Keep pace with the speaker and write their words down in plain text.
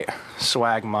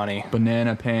Swag money.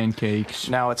 Banana pancakes.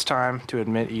 Now it's time to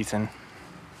admit Ethan.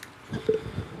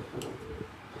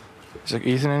 Is there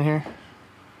Ethan in here?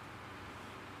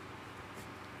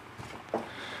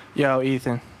 Yo,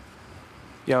 Ethan.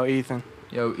 Yo, Ethan.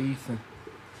 Yo, Ethan.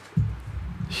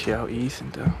 Yo,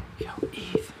 Ethan, though. Yo,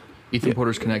 Ethan. Ethan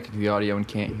Porter's connected to the audio and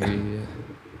can't hear you yet.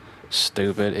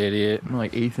 Stupid idiot. I'm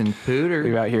like, Ethan Pooter.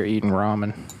 We're out here eating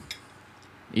ramen.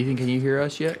 Ethan, can you hear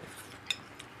us yet?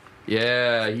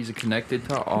 Yeah, he's connected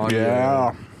to audio.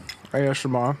 Yeah.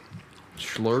 ASMR.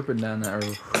 Slurping down that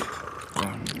road.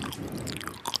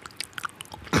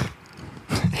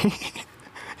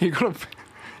 You're gonna...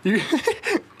 You...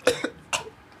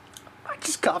 I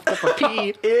just coughed up a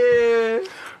pee. Yeah.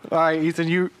 All right, Ethan,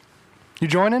 you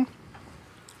joining?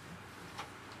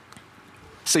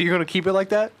 So you're gonna keep it like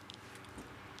that?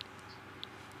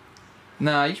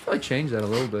 Nah, you should probably change that a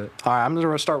little bit. All right, I'm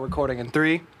gonna start recording in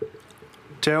 3,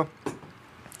 2,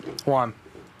 1.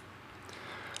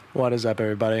 What is up,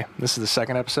 everybody? This is the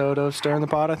second episode of Stirring the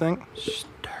Pot, I think. Stir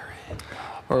it.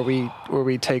 Where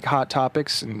we take hot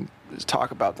topics and just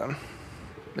talk about them.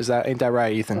 Ain't that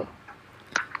right, Ethan?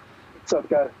 What's up,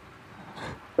 guys?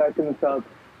 Back in the tub.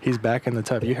 He's back in the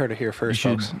tub. You heard it here You first,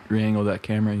 should folks. re-angle that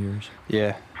camera of yours.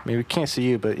 Yeah. I mean, we can't see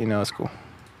you, but, it's cool.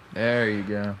 There you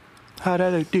go. Not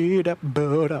gonna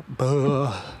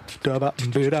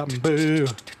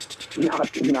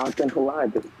lie,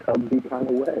 this tub be kind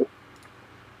of wet.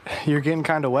 You're getting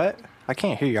kind of wet? I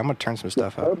can't hear you. I'm going to turn some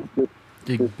stuff up.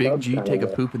 Did Big G tub's take a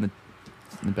kinda poop in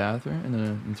the bathroom, in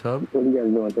the tub? What are you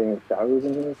guys doing? Taking showers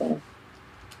and everything?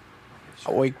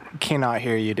 We cannot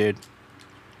hear you, dude.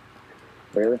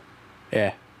 Really?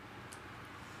 Yeah.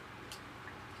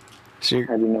 So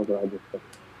How do you know what I just said?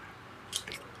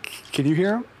 can you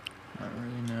hear him? Not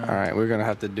really, no. All right, we're going to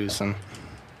have to do some...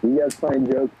 You guys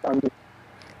playing jokes on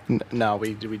me? No,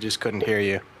 we just couldn't hear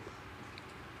you.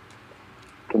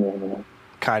 Can you hear me now?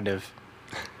 Kind of.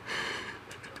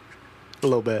 A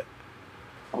little bit.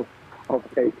 I'll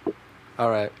take it. All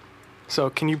right. So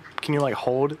can you like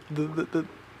hold the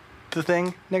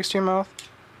thing next to your mouth?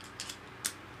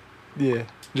 Yeah.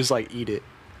 Just like eat it.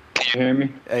 Can you hear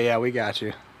me? Yeah, we got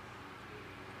you.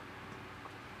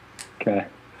 Okay.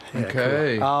 Yeah,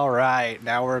 Okay. cool. All right,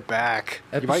 now we're back.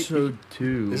 Episode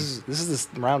 2. This is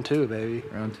round 2, baby.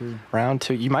 Round 2. Round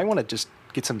 2. You might want to just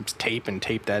get some tape and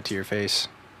tape that to your face.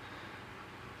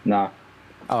 Nah.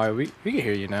 All right, we can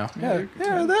hear you now. Yeah,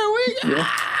 there we go. Yeah.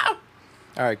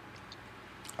 All right.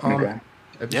 Okay.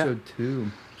 Episode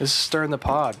 2. This is Stirring the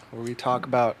Pod, where we talk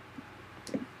about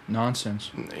Nonsense.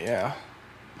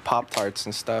 Pop-Tarts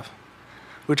and stuff,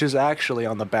 which is actually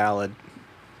on the ballot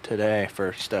today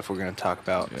for stuff we're going to talk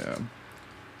about. Yeah.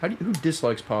 Who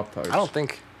dislikes Pop-Tarts? I don't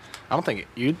think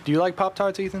you do. You like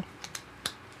Pop-Tarts, Ethan?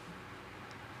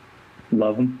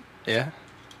 Love them. Yeah.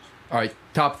 All right,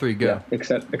 top 3, go. Yeah.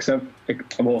 Except.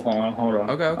 Well, hold on.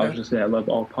 Okay. I was just saying I love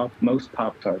most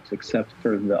Pop-Tarts except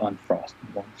for the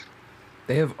unfrosted ones.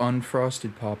 They have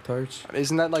unfrosted Pop-Tarts?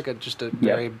 Isn't that like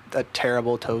a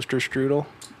terrible toaster strudel?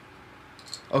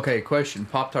 Okay, question.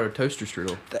 Pop-Tart or toaster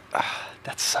strudel?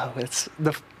 It's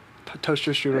the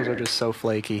toaster strudels are just so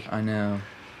flaky. I know.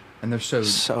 And they're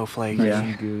so flaky. Yeah.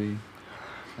 and gooey.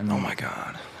 And Oh my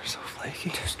god, they're so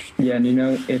flaky. Yeah, and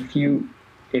if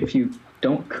you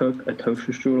don't cook a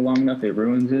toaster strudel long enough, it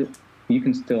ruins it. You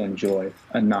can still enjoy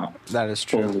a not That is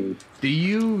true. fully. Do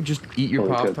you just eat your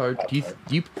Fully cooked Pop-Tarts?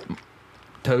 Do you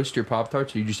toast your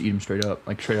Pop-Tarts or you just eat them straight up,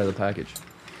 like straight out of the package?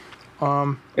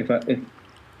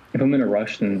 If I'm in a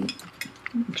rush, then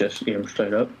just eat them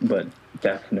straight up. But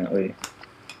definitely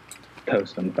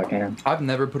toast them if I can. I've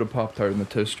never put a Pop-Tart in the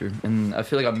toaster, and I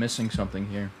feel like I'm missing something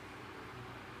here.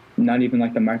 Not even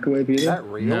like the microwave Is either. that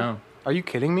real? No. Are you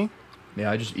kidding me?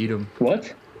 Yeah, I just eat them.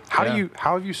 What? How Yeah.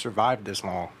 have you survived this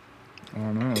long? I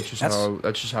don't know. That's just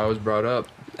That's- how I was brought up.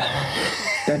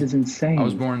 That is insane. I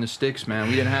was born in the sticks, man.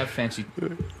 We didn't have fancy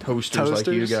toasters like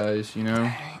you Toasters? guys, you know?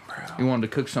 Dang, bro. We wanted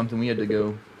to cook something, we had to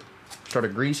go start a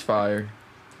grease fire.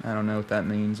 I don't know what that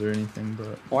means or anything,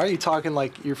 but Why are you talking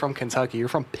like you're from Kentucky? You're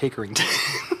from Pickerington.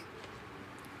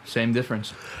 same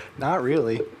difference. Not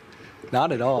really.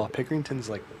 Not at all. Pickerington's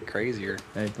like crazier.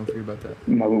 Hey, don't forget about that.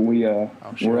 No,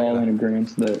 but sure we're all yeah. in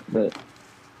agreement that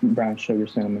brown sugar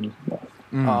cinnamon is the best.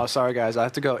 Oh, sorry guys. I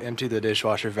have to go empty the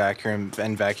dishwasher vacuum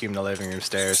and vacuum the living room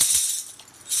stairs.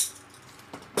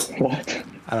 What?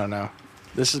 I don't know.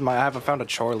 I found a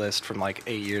chore list from like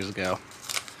 8 years ago.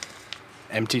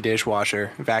 Empty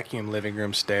dishwasher, vacuum living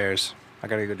room stairs. I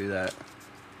gotta go do that.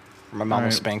 Or my mom will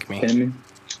Alright. spank me. Kidding me?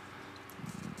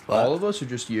 What? All of us or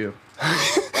just you?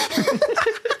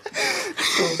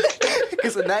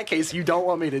 Because in that case, you don't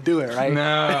want me to do it, right?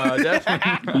 No,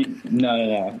 definitely.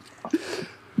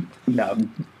 No.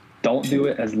 Don't do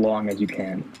it as long as you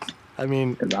can, I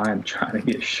mean, because I am trying to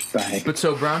get spanked. But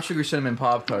so brown sugar cinnamon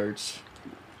Pop-Tarts,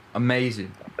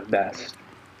 amazing. The best.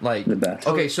 Like The best.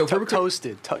 Okay, so if we're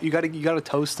toasted. You gotta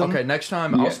toast them. okay, next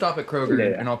time Yeah. I'll stop at Kroger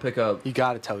Yeah. and I'll pick up. You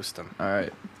gotta toast them. All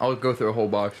right, I'll go through a whole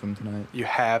box from tonight. You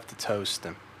have to toast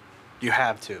them. You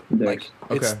have to. There's-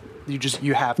 It's, Okay.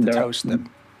 you have to They're- toast them.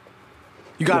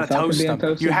 You gotta Without them toast being them.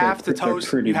 toasted, You have to they're toast.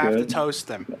 pretty You have to good. toast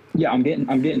them. Yeah, I'm getting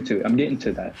to it. I'm getting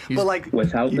to that. But like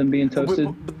Without them being toasted,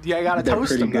 yeah, you gotta they're toast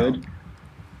pretty them. though. good.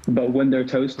 But when they're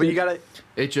toasted, But you gotta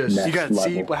It just Next you gotta see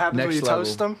level. what happens when Next you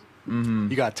toast level. them.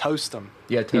 You gotta toast them.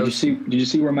 yeah. did you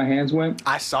Toast. see where my hands went?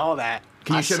 I saw that.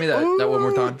 Can I you show me saw- that one more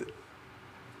Ooh. time?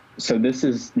 So this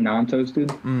is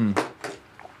non-toasted,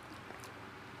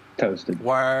 toasted.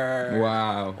 Word.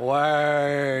 Wow.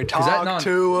 Word. 'Cause Talk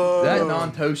to him. That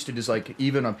non-toasted is like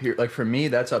even up here. Like for me,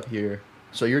 that's up here.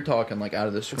 So you're talking like out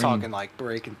of the We're screen. talking like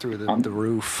breaking through the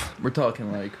roof. We're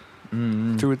talking like.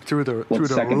 Through the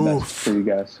What's second best for roof. you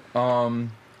guys?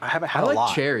 I haven't I had a like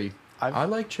lot. cherry. I've- I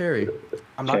like cherry.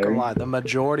 I'm not gonna Cherry? lie. The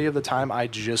majority of the time, I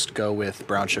just go with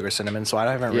brown sugar cinnamon. So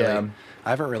I haven't Yeah.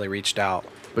 really reached out.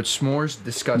 But s'mores,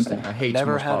 disgusting. I hate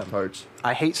Never s'mores had 'em. Pop-Tarts.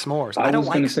 I hate s'mores. I I don't was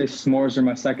like. gonna say s'mores are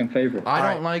my second favorite. I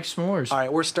Alright. don't like s'mores. All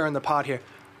right, we're stirring the pot here.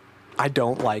 I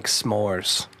don't like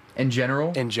s'mores In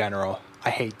general, in general. I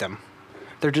hate them.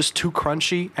 They're just too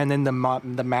crunchy, and then the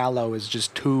mallow is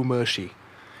just too mushy.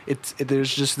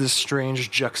 There's just this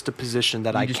strange juxtaposition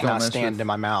that I just don't cannot mess stand with- in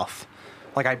my mouth.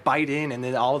 Like I bite in, and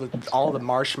then all the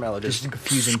marshmallow just just a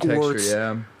confusing squirts, texture.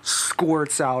 Yeah.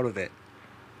 squirts out of it.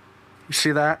 You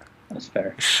see that? That's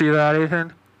fair. You see that,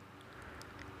 Ethan?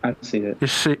 I see it. You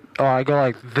see? Oh, I go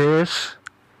like this.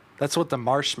 That's what the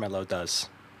marshmallow does,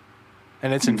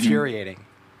 and it's infuriating.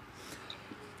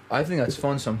 I think that's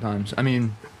fun sometimes. I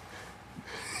mean,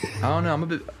 I don't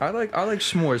know. I like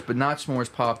s'mores, but not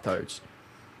s'mores Pop-Tarts.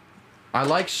 I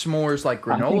like s'mores like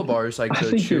granola bars, like I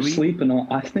the think you're chewy. sleeping on.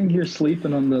 I think you're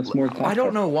sleeping on the s'more. I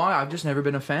don't know why. I've just never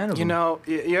been a fan of You them. know,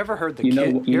 you ever heard the You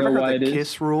know- you ever know heard why the it is?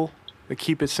 KISS rule? The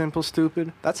keep it simple,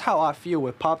 stupid. That's how I feel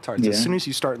with Pop Tarts. Yeah. As soon as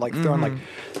you start like throwing like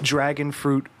dragon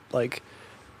fruit, like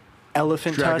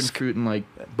elephant dragon tusk, fruit and like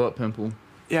butt pimple.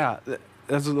 yeah,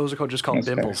 those are just called That's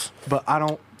fair. bimples. But I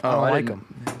don't like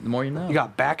didn't- them. The more you know. You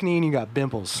got bacne and you got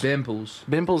bimples. Bimples.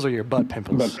 Bimples are your butt But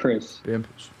pimples.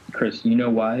 Bimples. You know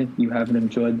why you haven't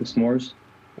enjoyed the s'mores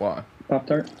Why? Pop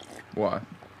Tart? Why?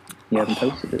 You haven't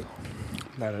toasted it.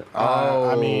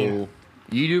 I mean,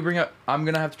 you do bring up. I'm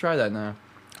gonna have to try that now.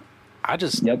 I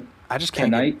just Yep. can't.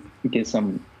 Tonight, get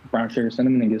some brown sugar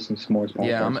cinnamon and get some s'mores Pop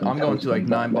Yeah, Tarts. I'm going to like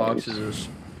 9 boxes. boxes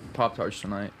of Pop Tarts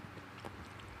tonight.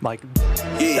 Like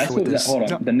That's what. Hold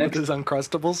on. The with next. his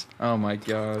Uncrustables. Oh my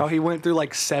god. Oh, he went through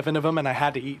like 7 of them, and I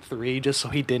had to eat 3 just so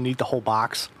he didn't eat the whole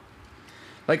box.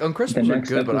 Like The Uncrustables are next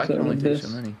good, but I can episode only of taste so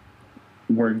this- many.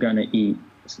 We're gonna eat.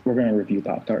 We're gonna review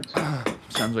Pop Tarts.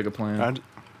 Sounds like a plan.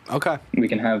 Okay, We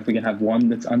can have one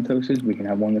that's untoasted. We can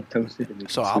have one that's toasted. And we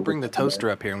so can see I'll bring the what's in toaster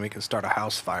there. up here, and we can start a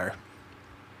house fire.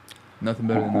 Nothing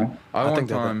better than that. Uh-huh. One think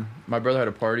that- time, my brother had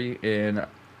a party, and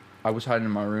I was hiding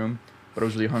in my room, but I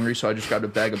was really hungry, so I just got a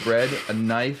bag of bread, a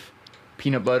knife,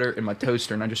 peanut butter, and my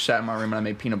toaster, and I just sat in my room and I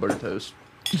made peanut butter toast.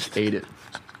 Just ate it.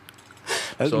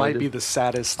 That So I might did- be the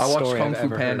saddest I watched story Kung I've Fu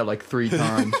ever Panda heard. like 3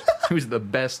 times. It was the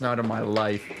best night of my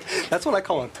life. That's what I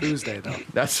call a Tuesday, though.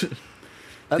 That's,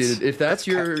 That's, dude. If that's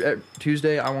your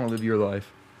Tuesday, I want to live your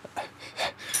life.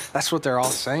 that's what they're all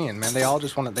saying, man. They all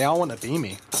want to be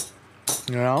me.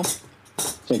 You know?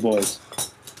 So boys,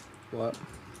 What?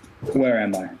 where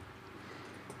am I? You're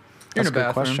That's in a a good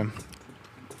bathroom. question.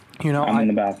 You know, I'm in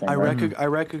the bathroom. I, right? I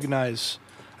recognize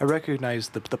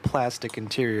the plastic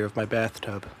interior of my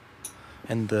bathtub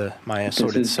and my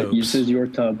assorted soaps. This is your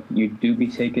tub. You do be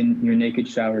taking your naked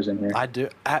showers in here. I do.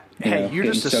 Hey, Yeah, you're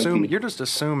just getting assuming. soapy. You're just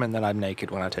assuming that I'm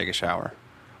naked when I take a shower.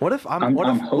 What if I'm what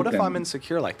if hoping. I'm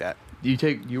insecure like that?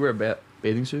 You wear a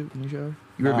bathing suit when you shower?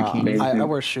 You wear a bikini? bathing I suit.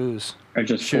 wear shoes. or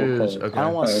just full shoes, clothes. okay. I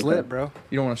don't want to Oh, slip, okay. bro.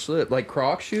 You don't want to slip, like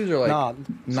Crocs shoes or like Nah,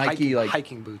 Nike, like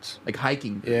hiking boots. like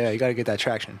hiking. Yeah, you gotta get that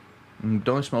traction. Don't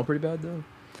they smell pretty bad though?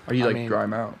 Or you I like mean- dry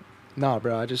them out? No,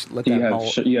 bro, I just let So that you have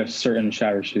mold. you have certain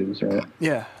shower shoes, right?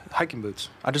 Yeah, hiking boots.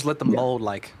 I just let the Yeah. mold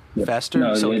like Yeah. fester,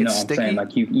 No, so it no, gets I'm sticky. saying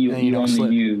like you and you you don't only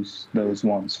slip. use those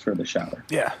ones for the shower.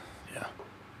 Yeah, yeah.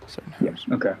 Certain Yeah. hours.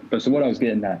 Okay. But so what I was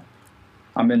getting at,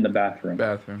 I'm in the bathroom.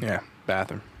 Bathroom. Yeah,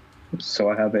 bathroom. So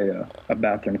I have a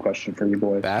bathroom question for you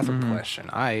boys. Bathroom Mhm. question.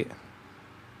 I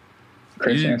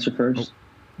Chris, You- answer first,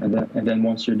 and then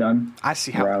once you're done,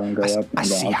 see how Rylan go I, up. I and then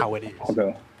see how it is. I'll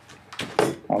go.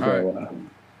 I'll go.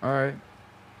 All right.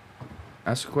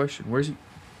 Ask a question. Where's he?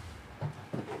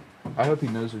 I hope he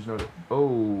knows there's no.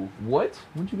 Oh, what?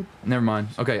 When'd you get? Never mind.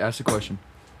 Okay, ask the question.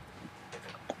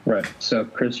 Right. So,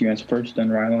 Chris, you answer first, then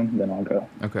Rylan, then I'll go.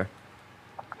 Okay.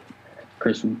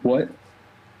 Chris, what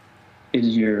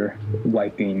is your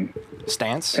wiping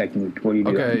Stance? technique? What do you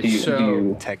do? Okay, do you, so- do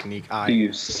you, Technique. do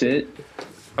you sit?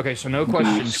 Okay, so no Do you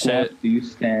questions. squat? Sit. Do you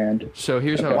stand? So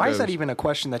here's how. Why it is that goes. even a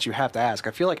question that you have to ask?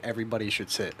 I feel like everybody should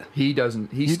sit. He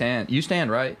doesn't. He stand. You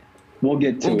stand, right? We'll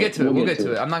get to it. We'll get to it. We'll get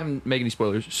to it. I'm not gonna make any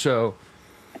spoilers. So,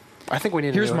 I think we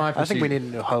need. Here's a new, my I think we procedure.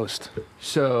 need a new host.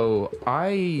 so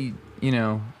I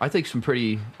take some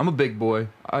pretty. I'm a big boy.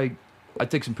 I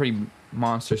take some pretty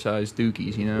monster-sized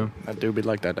dookies, you know. I do be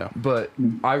like that though. But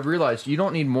I realized you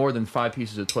don't need more than 5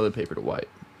 pieces of toilet paper to wipe.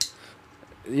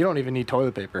 You don't even need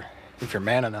toilet paper if you're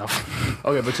man enough.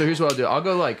 Okay, but so here's what I'll do. I'll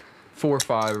go like 4 or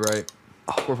 5, right?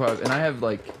 4 or 5, and I have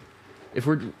like,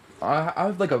 I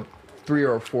have like a 3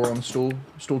 or a 4 on the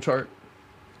stool chart.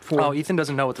 4. Oh, Ethan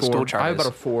doesn't know what the 4. stool chart I have is.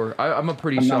 about a 4. I'm a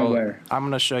pretty I'm not solid. aware. I'm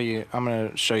gonna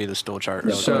show you the stool chart. Yeah,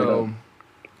 real quick. So,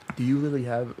 do you really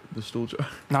have the stool chart?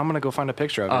 Now I'm gonna go find a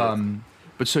picture of it.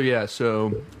 But so yeah,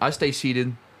 so I stay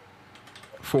seated.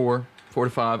 4 to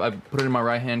 5. I put it in my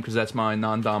right hand because that's my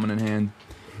non-dominant hand,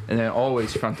 and then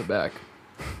always front to back.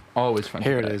 Always front.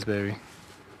 Here to it back. is, baby.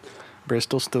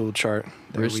 Bristol stool chart.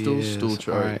 There Bristol we stool is.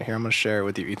 chart. All right, here I'm gonna share it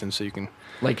with you, Ethan, so you can.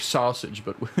 Like sausage,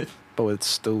 but with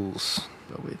Stools.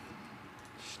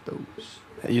 stoves.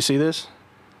 You see this?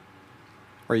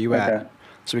 Where you Okay. at?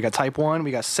 So we got type 1.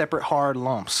 We got separate hard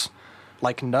lumps,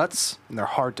 like nuts, and they're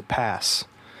hard to pass,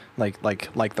 like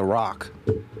the rock.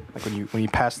 Like when you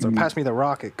pass me the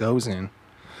rock, it goes in.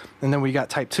 And then we got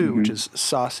type 2, which is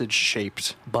sausage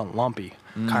shaped but lumpy,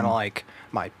 kind of like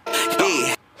my.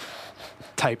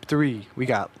 Type 3, we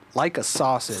got like a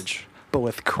sausage, but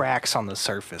with cracks on the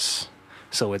surface,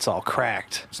 so it's all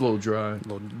cracked, It's a little dry.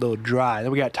 little dry.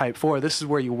 Then we got type 4. This is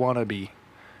where you want to be.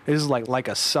 This is like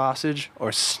a sausage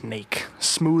or snake,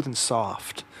 smooth and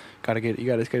soft. You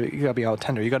gotta be all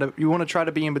tender. You want to try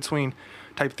to be in between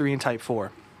type 3 and type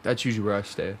 4. That's usually where I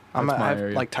stay. I That's my have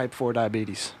area. like type 4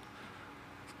 diabetes.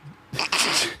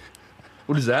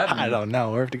 What does that mean? I don't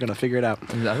know. We're gonna figure it out.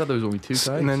 I thought there was only 2 types.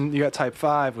 And then you got type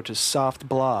 5, which is soft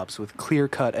blobs with clear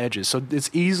cut edges. So it's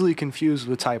easily confused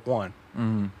with type 1.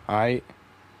 All right?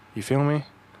 You feel me?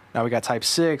 Now we got type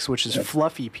 6, which is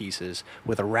fluffy pieces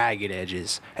with ragged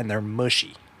edges, and they're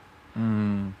mushy.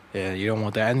 Yeah, you don't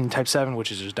want that. And type 7,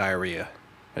 which is just diarrhea.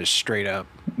 Just straight up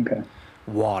Okay.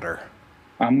 water.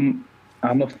 I'm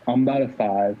about a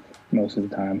 5 most of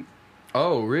the time.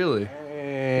 Oh, really?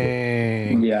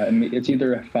 Hey. Yeah, I mean, it's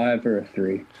either a 5 or a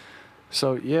 3.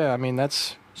 So yeah, I mean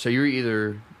that's So you're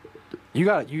either you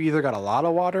either got a lot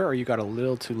of water or you got a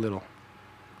little too little.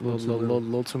 Little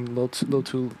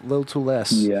too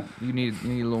less. Yeah. you need a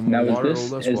little more Now, water or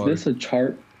is less this water. a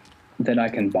chart that I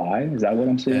can buy? Is that what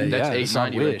I'm Yeah, saying? That's yeah, it's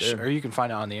on $8.90 right Wish, there. or you can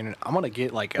find it on the internet. I'm gonna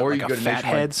get like Or a you go to fat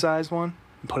Nationwide. head size one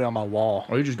and put it on my wall.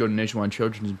 Or you just go to Nationwide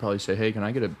Children's and probably say, "Hey, can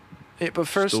I get a?" But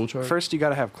Stool chart? first you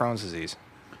gotta have Crohn's disease.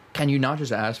 Can you not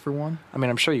just ask for one? I mean,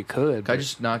 I'm sure you could. Can I but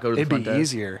just not go to the it'd front be desk?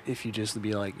 easier if you just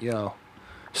be like, "Yo,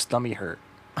 stomach hurt."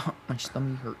 My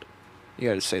stomach hurt. You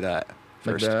gotta say that Like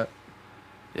first. that.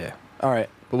 Yeah. All right.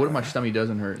 But what if my stomach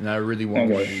doesn't hurt and I really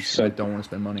want Okay, one? so- I don't want to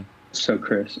spend money. So,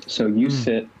 Chris, so you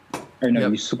sit, or no,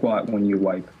 Yep. you squat when you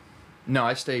wipe. No,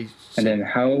 I stay. And then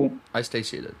how? I stay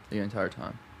seated the entire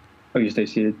time. Oh, you stay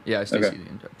seated? Yeah, I stay Okay. seated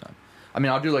the entire time. I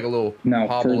mean, I'll do like a little Now,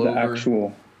 for hobble the over.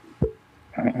 actual.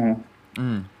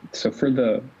 So for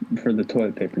the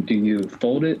toilet paper, do you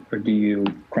fold it or do you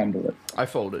crumble it? I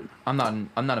fold it. I'm not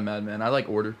a madman. I like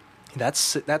order.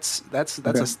 That's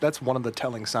one of the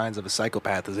telling signs of a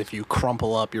psychopath is if you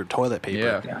crumple up your toilet paper.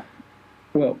 Yeah. Yeah.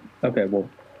 Well, okay. Well,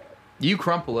 You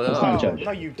crumple it Let's up. not judge.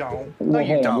 No, you don't. No, well you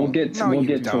hold on. don't. We'll get to, No, we'll you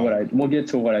get to don't. what I we'll get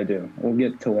to what I do. We'll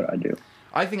get to what I do.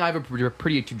 I think I have a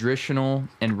pretty traditional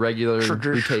and regular. Sorry,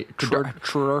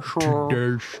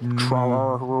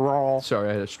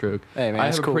 I had a stroke. Hey, man, I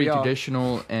it's have a cool. pretty We all-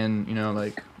 traditional and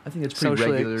like I think it's pretty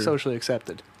regular. socially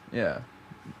accepted. Yeah.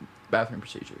 Bathroom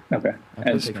procedure. Okay. I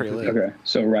feel And- like pretty lit. okay.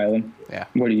 So Rylan, Yeah.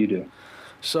 what do you do?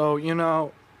 So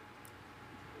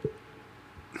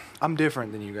I'm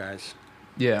different than you guys.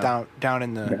 Yeah. Down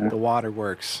in Yeah. the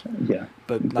waterworks, Yeah.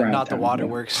 but Brown not the town,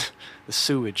 waterworks. The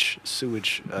sewage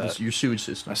Your sewage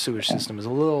system. my sewage system is a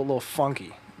little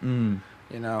funky. Mm.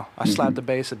 I slapped the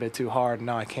base a bit too hard, and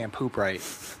now I can't poop right.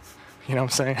 You know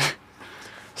what I'm saying?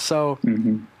 So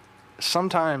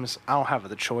sometimes I don't have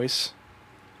the choice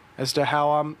as to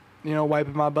how I'm,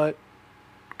 wiping my butt,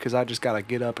 because I just gotta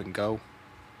get up and go.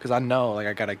 because I know like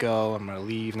I gotta go, I'm gonna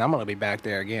leave, and I'm gonna be back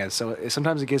there again. So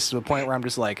sometimes it gets to a point where I'm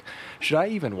just like, should I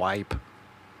even wipe?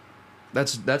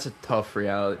 That's a tough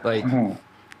reality. Like,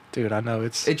 Dude, I know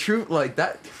it's it true like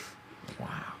that.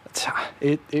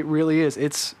 it really is.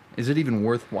 It's Is it even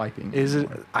worth wiping? is it?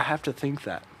 anymore? I have to think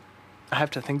that. I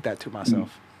have to think that to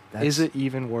myself. That's- Is it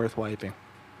even worth wiping?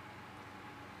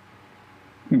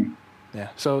 Hmm. Yeah.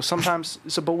 So sometimes,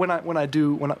 but when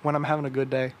I'm having a good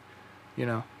day, you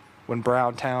know, when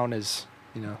Brown Town is,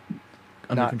 you know,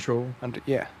 under not- control?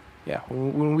 yeah.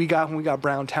 When we got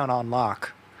Brown Town on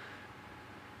lock.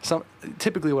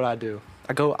 Typically what I do,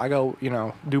 I go, you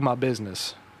know, do my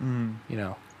business, Mm. you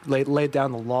know, lay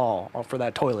down the law for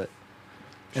that toilet,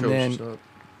 and then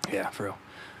yeah, for real,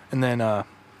 and then what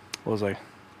was I?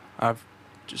 I've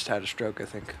just had a stroke, I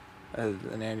think. I had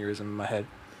an aneurysm in my head.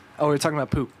 Oh, we were talking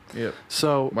about poop. Yep.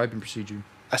 So Wiping procedure.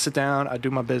 I sit down, I do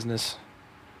my business,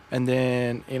 and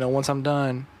then, you know, once I'm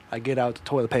done, I get out the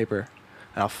toilet paper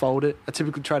and I'll fold it. I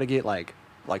typically try to get like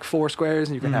 4 squares,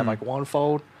 and you can have Mhm. like one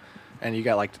fold, and you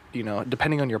got like, you know,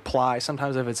 depending on your ply.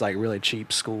 Sometimes if it's like really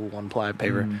cheap school 1-ply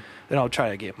paper, Mhm. then I'll try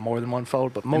to get more than one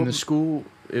fold. But In the school,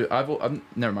 I'm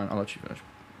never mind. I'll let you finish.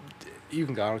 you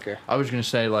can go. I don't care. I was gonna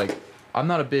say like I'm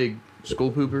not a big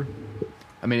school pooper.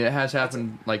 I mean, it has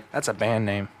happened like That's a band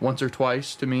name. once or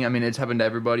twice to me. I mean, it's happened to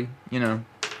everybody. You know,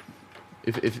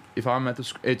 if I'm at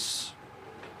the it's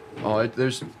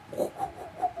there's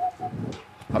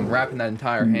I'm wrapping that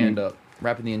entire hand up,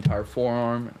 wrapping the entire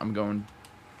forearm. I'm going,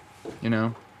 you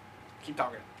know. Keep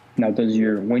talking. Now, does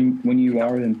your when you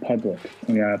are in public,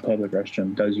 when you're at a public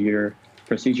restroom, does your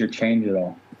procedure change at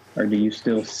all, or do you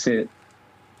still sit?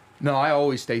 No, I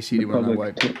always stay seated when I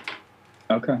wipe.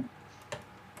 Okay.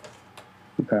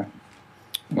 Okay.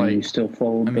 And Like, you still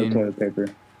fold I the mean- toilet paper.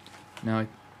 No,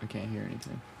 I can't hear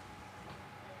anything.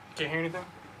 Can't hear anything?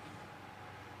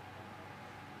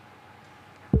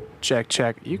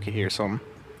 Check. You can hear something.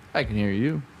 I can hear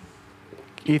you.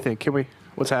 Ethan,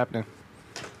 what's happening?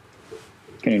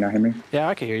 Can you not hear me? Yeah,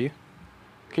 I can hear you.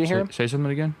 Can you hear him? Say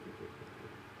something again.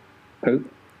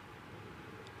 Poop?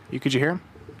 Could you hear him?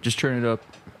 Just turn it up.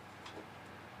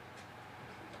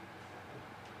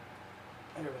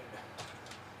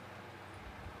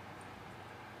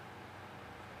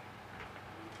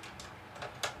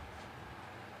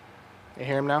 You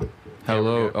hear him now?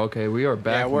 Hello. we're good. Okay, we are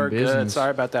back Yeah, we're in business. good.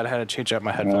 Sorry about that. I had to change out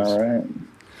my headphones. All right.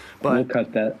 We'll But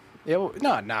cut that.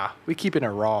 yeah, nah. We keeping it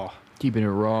raw. Keeping it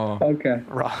raw. Okay.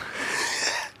 Raw.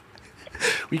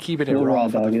 We keeping it We'll raw. raw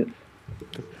dog it.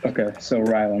 Okay, so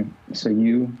Rylan, so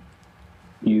you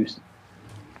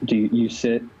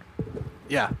sit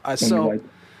Yeah. when you So wipe?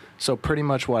 so pretty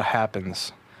much what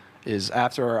happens is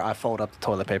after I fold up the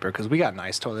toilet paper, because we got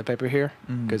nice toilet paper here,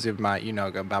 because of my, you know,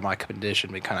 about my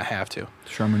condition, we kind of have to.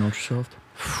 Charmin Ultra Soft.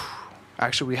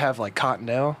 Actually, we have like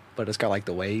Cottonelle, but it's got like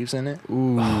the waves in it.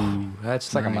 Ooh, that's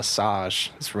It's like a nice. massage.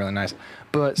 It's really nice.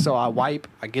 But so I wipe,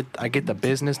 I get the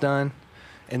business done,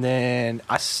 and then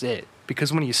I sit,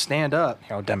 because when you stand up,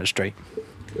 here, I'll demonstrate.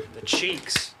 The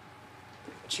cheeks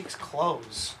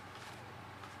close.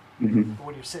 Mhm. But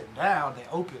when you're sitting down, they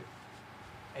open,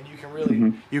 and you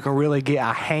can really get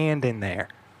a hand in there,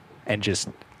 and just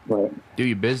Right. Do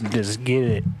your business. get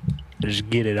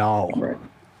it all. Right.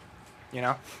 You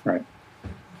know, Right.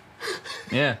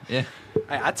 Yeah.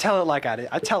 I tell it like I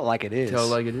tell it like it is. Tell it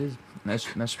like it is.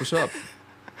 That's what's up.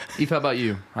 Eve, how about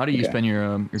you? How do you Okay. spend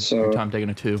your So- time taking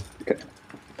a 2? Okay.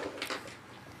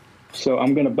 So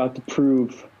I'm about to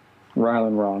prove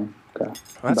Rylan wrong. Okay. Well,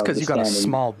 that's About 'cause the you got a standing.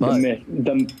 small butt.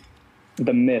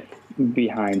 The myth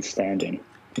behind standing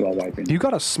while wiping. You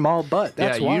got a small butt.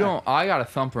 That's yeah, why. you don't. I got a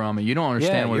thumper on me. You don't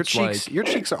understand what your it's cheeks like. your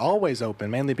cheeks are always open,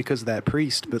 mainly because of that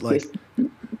priest. But like,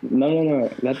 No.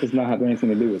 That does not have anything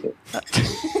to do with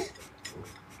it.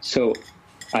 So,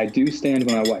 I do stand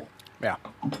when I wipe. yeah,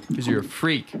 Because you're a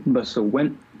freak. But so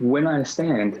when I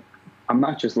stand, I'm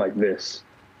not just like this.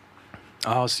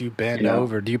 oh, so you bend You know?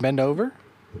 over. Do you bend over?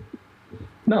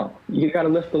 No, you got to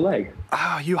lift the leg.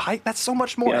 Oh, you height. That's so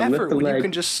much more Yeah, lift effort the when you leg.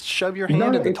 can just shove your hand No,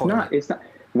 in the it's toilet. not. It's not.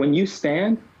 When you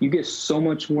stand, you get so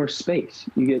much more space.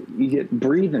 You get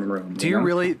breathing room. Do you know?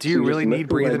 really So you just need lift the leg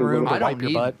breathing a room little to I bit. wipe don't your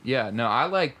need. butt? Yeah, no, I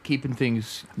like keeping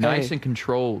things nice Hey. and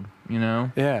controlled. You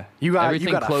know. Yeah, you got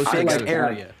Everything a close fixed together.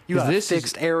 area. You got a This is-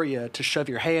 fixed area to shove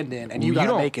your hand in, and you got to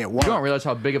don't make it work. You don't realize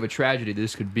how big of a tragedy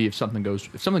this could be if something goes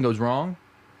wrong.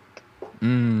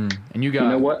 And you got. You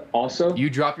know what? Also, You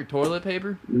drop your toilet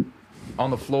paper on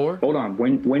the floor. hold on.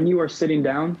 When you are sitting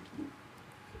down,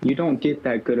 you don't get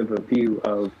that good of a view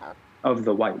of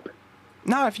the wipe.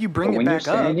 Now, if you bring But it when you're back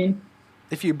up, standing,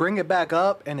 if you bring it back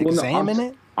up and well, no, examine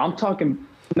it, I'm talking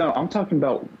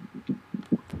about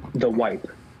the wipe.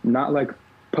 not like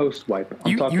post wipe.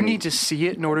 You need to see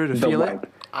it in order to the feel wipe. it.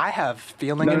 I have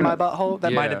feeling No, in no, my butthole.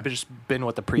 That might Yeah. have just been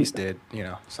what the priest did.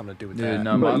 Something to do with Dude, that.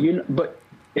 no. But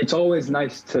it's always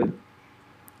nice to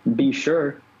be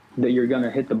sure that you're gonna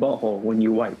hit the butthole when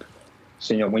you wipe.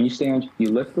 So when you stand, you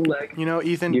lift the leg.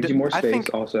 Ethan. Gives you more I space think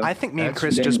also. I think me and That's-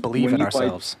 Chris then just believe when in you wipe-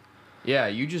 ourselves. Yeah,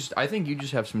 I think you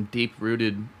just have some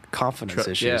deep-rooted Confidence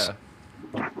issues.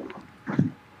 Yeah.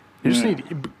 You just need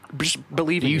just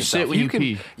believe in You yourself. sit when you can,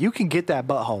 pee. You can get that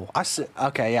butthole. I sit.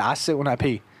 Okay, yeah, I sit when I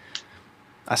pee.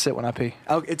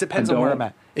 Oh, it depends on where don't- I'm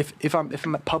at. If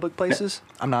I'm at public places,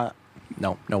 I'm not.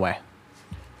 No way.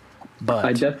 But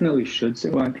I definitely should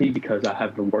sit when I pee because I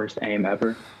have the worst aim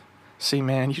ever. see,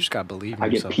 man, you just gotta believe in I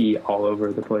get yourself. pee all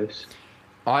over the place.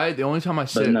 The only time I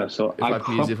sit no, so if I I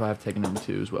pee is crump- if I have taken number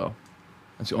 2 as well.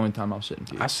 That's the only time I'll sit and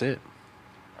pee. I sit.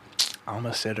 I'm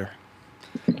a sitter.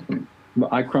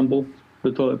 But I crumble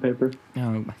the toilet paper. Oh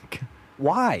my God.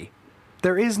 Why?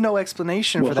 There is no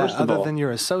explanation Well, for that first of other all, than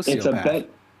you're a It's a sociopath. bet.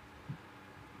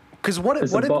 Because what if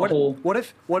it's a butthole.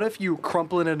 what if you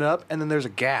crumpling it up and then there's a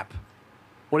gap?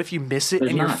 What if you miss it There's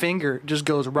and your not. finger just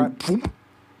goes right? Boom?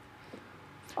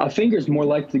 A finger's more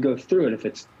likely to go through it if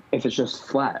it's just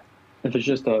flat. If it's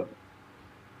just a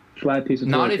flat piece of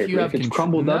Not toilet if paper. you have if it's contr-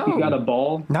 crumbled up, you no. got a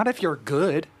ball. Not if you're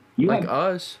good. You Like have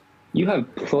us. you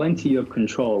have plenty of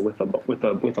control with a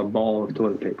ball of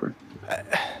toilet paper.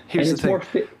 Here's and the thing. that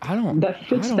fits I don't the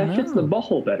know.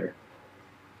 butthole better.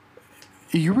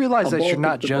 You realize A that ball you're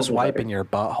not fits the just bubble wiping better. your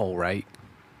butthole, right?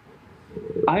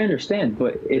 I understand,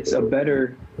 but it's a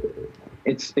better.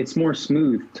 It's more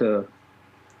smooth to.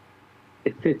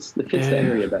 It fits the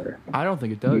area better. I don't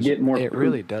think it You does. get more. It poop.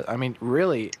 really does. I mean,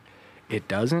 really, it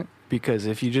doesn't, because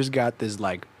if you just got this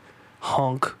like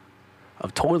hunk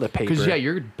of toilet paper, Because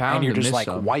you're bound and you're to just miss like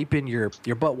some. wiping your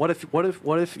butt. What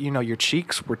if your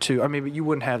cheeks were too? I mean, you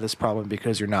wouldn't have this problem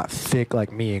because you're not thick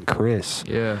like me and Chris.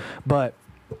 Yeah. But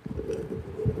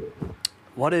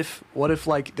what if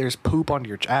like there's poop on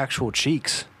your actual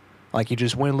cheeks? Like you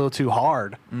just went a little too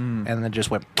hard and then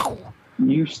just went.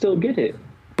 You still get it.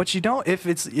 But you don't if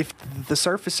the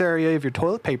surface area of your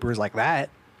toilet paper is like that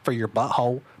for your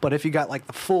butthole. But if you got like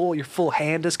your full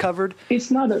hand is covered, It's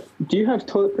not a. Do you have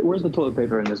toilet? Where's the toilet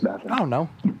paper in this bathroom? I don't know.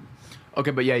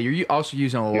 Okay, but yeah, you're also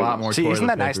using a lot more See, toilet isn't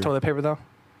that paper. nice toilet paper though?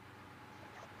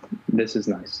 This is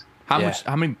nice. How Yeah. much?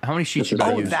 How many sheets This you is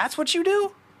got Oh, use? that's what you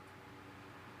do?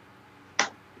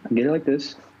 I get it like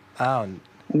this, Oh, and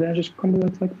then I just crumble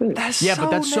it like this. that's Yeah, so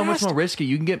but that's so much nasty. more risky.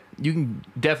 You can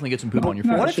definitely get some poop on your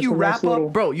No, thumb. What it's if just you a wrap nice little-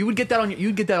 up? Bro, you'd get that on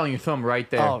your thumb right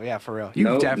there. Oh yeah, for real. You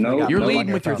No, definitely no, got You're poop on leading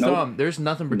your with your thumb. thumb. There's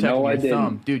nothing protecting No, I your didn't.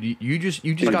 thumb, dude. You just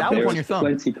Dude, got poop there's on your thumb.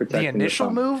 plenty The protecting your initial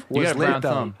thumb. move You was got a brown lit though.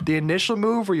 thumb. The initial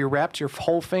move where you wrapped your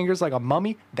whole fingers like a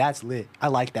mummy, that's lit. I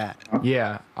like that.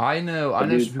 Yeah, I know. I I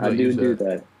know do, some people I that do use do that.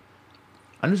 that.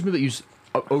 I know some people that use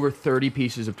over 30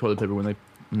 pieces of toilet paper when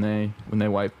they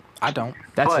wipe. I don't.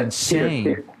 That's But insane.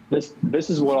 here, this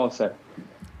is what I'll say.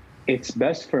 It's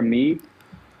best for me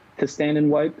to stand and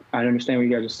wipe. I understand what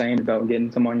you guys are saying about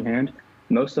getting some on your hand.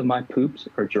 Most of my poops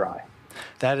are dry.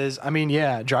 That is, I mean,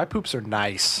 yeah, dry poops are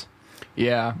nice.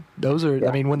 Yeah, Those are, I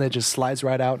Yeah. mean, when they just slides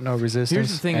right out, no resistance.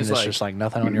 Here's the thing and is, it's like- just like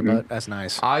nothing on your butt. That's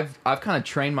nice. I've kind of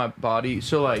trained my body.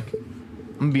 So like,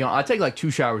 I'm gonna be honest, I take like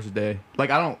 2 showers a day. Like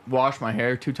I don't wash my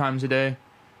hair 2 times a day,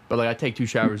 but like I take 2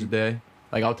 showers a day.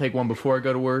 Like I'll take one before I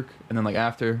go to work and then like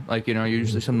after, like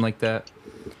usually something like that.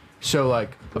 So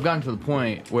like I've gotten to the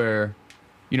point where,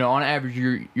 on average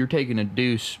you're taking a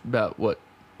dose about what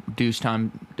dose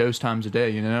times a day, Deuce times a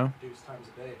day,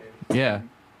 baby. Yeah,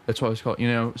 that's what it's called.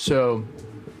 So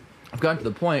I've gotten to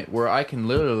the point where I can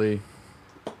literally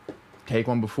take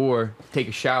one before, take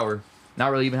a shower,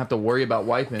 not really even have to worry about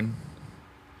wiping,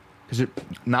 because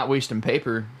not wasting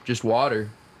paper, just water.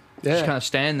 Just kind of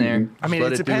stand there. I mean, just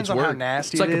let it do depends its on how work.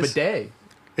 nasty It's like it a is. bidet.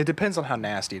 It depends on how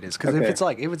nasty it is. Because if Okay. it's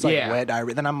like Yeah. wet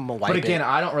diarrhea, then I'm gonna wipe But again, it.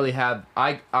 I don't really have.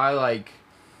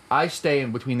 I stay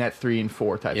in between that 3 and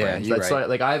 4 type Yeah, range. you're That's right.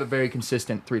 like I have a very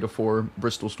consistent 3 to 4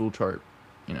 Bristol stool chart.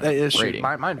 That is true. Rating.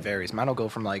 Mine varies. Mine will go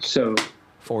from like So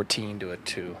 14 to a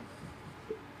 2.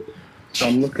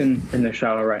 I'm looking in the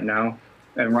shower right now,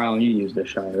 and Rylan, you use this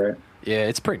shower, right? Yeah,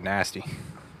 it's pretty nasty.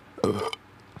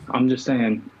 I'm just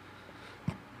saying.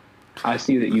 I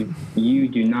see that you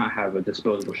do not have a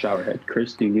disposable shower head.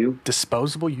 Chris, do you?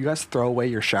 Disposable? You guys throw away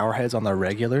your shower heads on the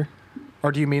regular?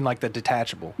 Or do you mean like the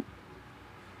detachable?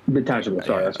 Detachable.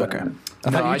 Sorry, that's what okay. I meant. I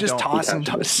No, thought you I just don't. toss and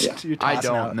Detachable, toss. yeah. You're I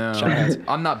tossing don't out know. shower heads.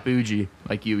 I'm not bougie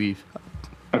like you, Eve.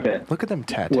 Okay, Look at them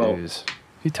tattoos.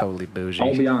 You totally bougie.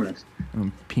 I'll be honest.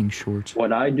 Pink shorts.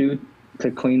 What I do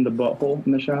to clean the butthole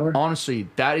in the shower, Honestly,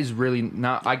 that is really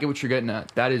not. I get what you're getting at.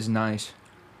 That is nice.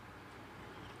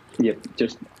 Yep,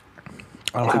 just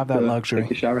I don't have that take luxury.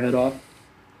 the shower head off.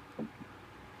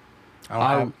 I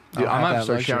don't have, Dude, I might have to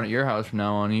start luxury. showering at your house from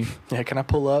now on, Eve. Yeah, can I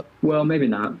pull up? Well, maybe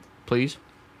not. Please?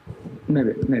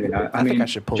 Maybe not. I mean, think I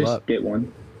should pull just up. get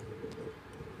one.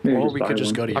 Maybe Or we buy could just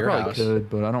one. go to I your probably house. could,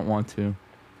 but I don't want to.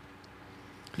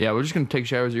 Yeah, we're just gonna take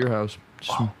showers at your house.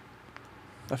 Just Wow.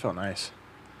 That felt nice.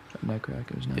 that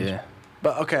crack. It was nice. Yeah.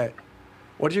 But okay,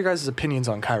 what are your guys' opinions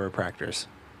on chiropractors?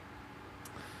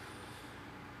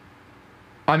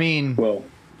 I mean, Well,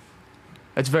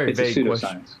 it's a very it's a vague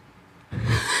question.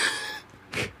 pseudoscience.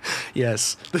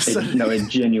 Yes. No, it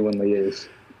genuinely is.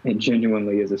 It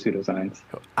genuinely is a pseudoscience.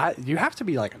 You have to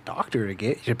be like a doctor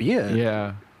to be a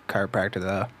Yeah. chiropractor,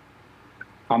 though.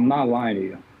 I'm not lying to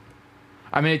you.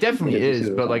 I mean, it definitely It is is,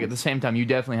 a but like pseudoscience. at the same time, you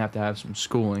definitely have to have some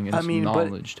schooling and I some mean, but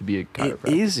knowledge to be a It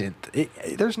chiropractor.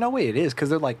 isn't. There's no way it is because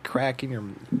they're like cracking your.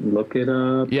 Look it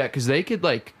up. Yeah, because they could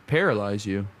like paralyze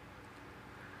you.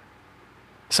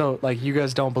 So like you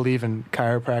guys don't believe in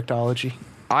chiropractology?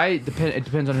 It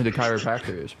depends on who the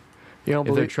chiropractor is. You don't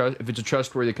If believe. if it's a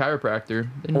trustworthy chiropractor,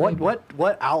 then What maybe.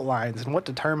 what outlines and what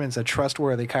determines a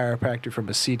trustworthy chiropractor from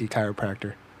a seedy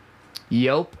chiropractor?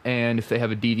 Yelp, and if they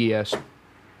have a DDS,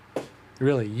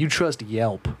 Really, you trust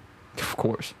Yelp? of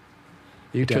course.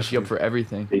 You Trust Yelp definitely- for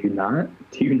everything. Do you not?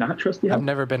 Do you not trust Yelp? I've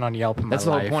never been on Yelp in my That's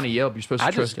the life. whole point of Yelp. You're supposed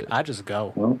to trust it. I just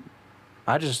go. Well,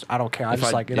 I don't care. I If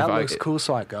just I- like it. if That I- looks cool,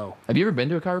 so I go. Have you ever been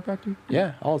to a chiropractor?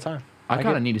 Yeah, all the time. I kind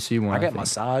get- of need to see one. I get think.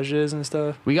 massages and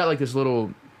stuff. We got like this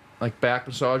little like back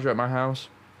massager at my house.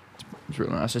 It's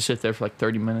really nice. I sit there for like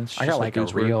 30 minutes. I just got like a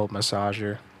dudes work. real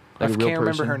massager. Like I a real can't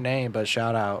remember person? her name, but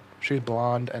shout out. She's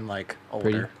blonde and like older,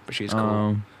 Pretty? but she's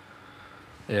cool.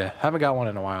 Yeah, haven't got one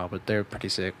in a while, but they're pretty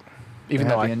sick. Even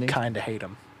though I happy ending? kind of hate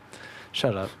them.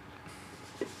 Shut up.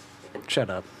 Shut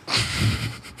up.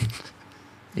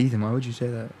 Ethan, why would you say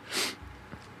that?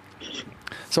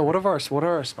 So what are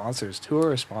our sponsors? Who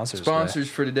are our sponsors? today? Sponsors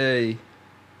for today.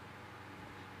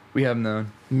 We have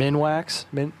none. Minwax.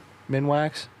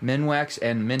 Minwax. Minwax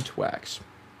and Mint Wax.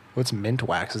 What's Mint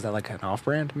Wax? Is that like an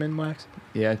off-brand Minwax?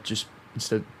 Yeah, just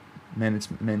instead, man, it's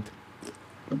mint.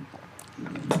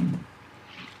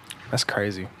 That's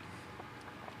crazy.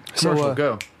 Commercial,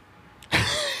 go.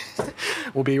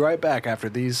 We'll be right back after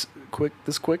this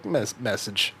quick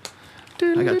message.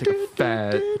 I gotta take a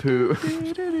fat poo.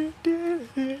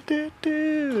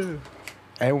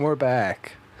 And we're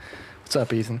back. What's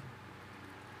up, Ethan?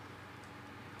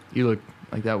 You look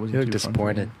like that was. You look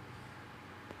disappointed.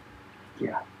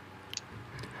 yeah.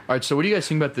 All right, so what do you guys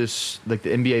think about this, like the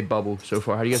NBA bubble so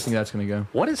far? How do you guys think that's gonna go?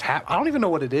 What is happening? I don't even know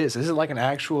what it is. Is it like an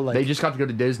actual like? They just got to go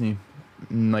to Disney,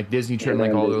 and, like Disney turned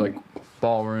like they're in all their Disney. like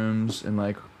ballrooms and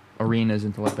like arenas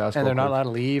into like basketball. and they're not courts. allowed to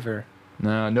leave, or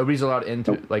No, nobody's allowed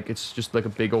into it. Like it's just like a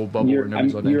big old bubble where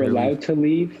nobody's allowed to You're enter or allowed leave. to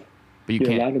leave. But you You're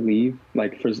can't. allowed to leave.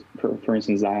 Like for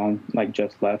instance, Zion like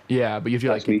just left. Yeah, but you have to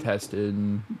like Last get week. tested.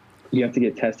 And, You have to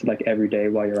get tested like every day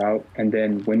while you're out, and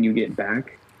then when you get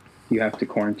back, you have to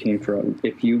quarantine for.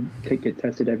 If you get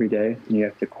tested every day, then you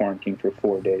have to quarantine for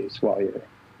 4 days while you're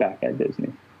back at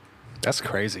Disney. that's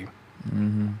crazy.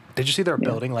 mm-hmm. Did you see they're Yeah.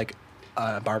 building like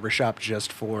a barbershop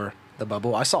just for the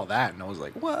bubble? I saw that and I was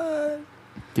like, what?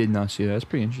 Did not see that. That's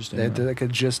pretty interesting. They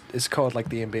could just. It's called like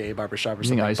the NBA barbershop or You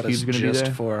think something. Ice but it's Cube's gonna be just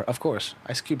there? for, of course,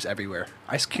 Ice Cube's everywhere.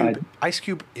 Ice Cube. Ice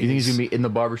Cube. You think he's gonna be in the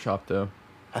barbershop though,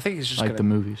 I think he's just like gonna, the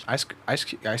movies? Ice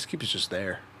Cube is just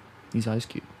there. He's Ice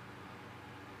Cube.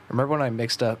 Remember when I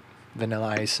mixed up Vanilla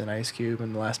Ice and Ice Cube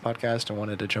in the last podcast and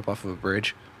wanted to jump off of a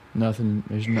bridge? Nothing.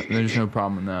 There's no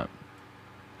problem in that.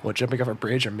 Well, jumping off a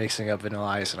bridge or mixing up Vanilla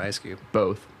Ice and Ice Cube?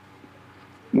 Both.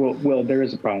 Well, there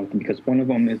is a problem with it because one of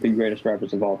them is the greatest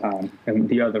rappers of all time, and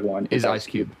the other one Is Ice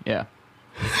Cube? Yeah.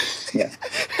 Yeah.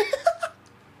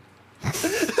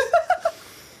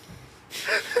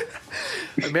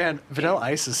 Man, Vanilla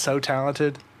Ice is so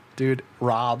talented, dude.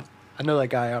 Rob, I know that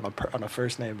guy on a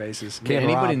first name basis. Me Can and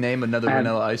anybody Rob- name another I-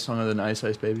 Vanilla Ice song other than Ice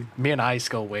Ice Baby? Me and Ice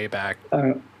go way back.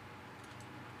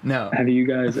 No. Have you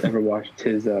guys ever watched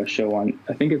his show on?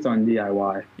 I think it's on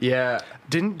DIY. Yeah.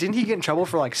 Didn't he get in trouble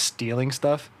for like stealing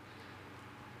stuff?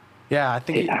 Yeah, I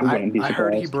think Hey, I wouldn't be I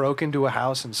heard he surprised. broke into a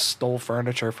house and stole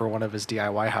furniture for one of his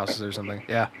DIY houses or something.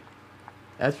 Yeah,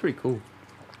 That's pretty cool.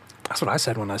 that's what I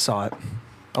said when I saw it.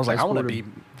 I was like, Ice I want to Water.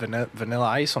 be Vanilla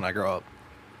Ice when I grow up.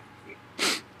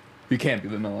 You can't be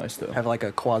Vanilla Ice though. Have like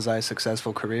a quasi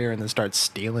successful career and then start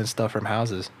stealing stuff from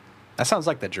houses. That sounds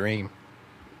like the dream.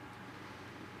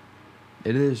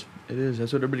 It is. It is.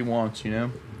 That's what everybody wants, you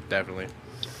know. Definitely.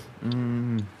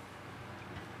 Mm.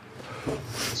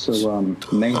 So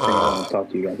the main thing I want to talk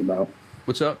to you guys about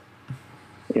What's up?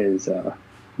 is the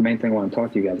main thing I want to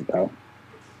talk to you guys about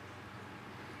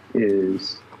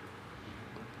is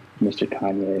Mr.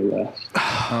 Kanye West.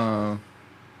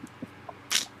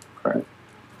 Right.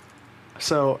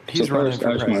 So he's so running first, for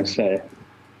I just want to president.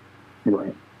 say,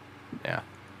 right, Yeah,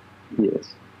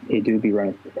 yes, he do be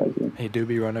running for president. he do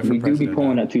be running for He do president. be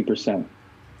pulling now. at 2%.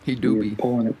 He do be.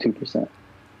 Pulling at 2%.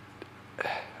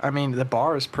 I mean, the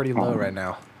bar is pretty low right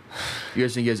now. You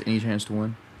guys think he has any chance to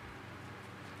win?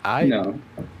 No,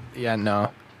 Yeah,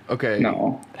 no. Okay.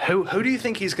 no. Who do you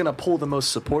think he's gonna pull the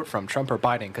most support from, Trump or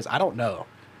Biden? Because I don't know.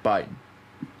 Biden.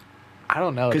 I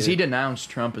don't know. Because he dude. denounced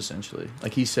Trump essentially.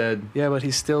 Like he said, Yeah, but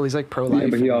he's like pro-life. Yeah,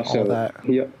 but he and also all that.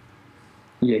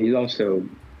 he's also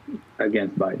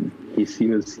against Biden.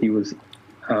 He was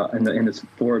in this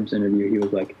Forbes interview. He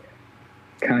was like,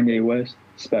 Kanye West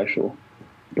special,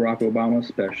 Barack Obama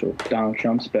special, Donald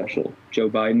Trump special, Joe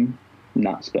Biden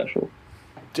not special.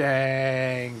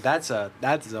 Dang, that's a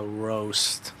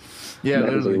roast. yeah,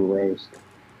 That is a literally. roast.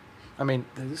 I mean,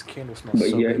 this candle smells But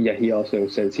so good. he also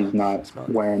says he's not Smell it.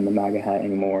 wearing the MAGA hat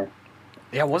anymore.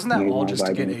 Yeah, wasn't that He's all not just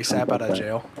to get vibing ASAP Trump out like of that.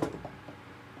 jail?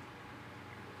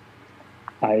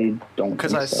 I don't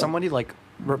Because think so.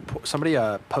 somebody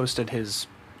posted his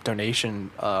donation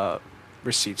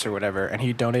receipts or whatever, and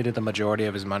he donated the majority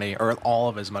of his money or all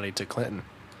of his money to Clinton.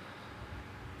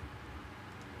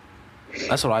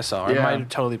 That's what I saw. It Yeah. might have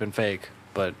totally been fake,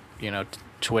 but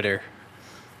Twitter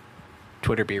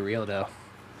be real though.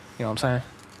 You know what I'm saying?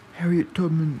 Harriet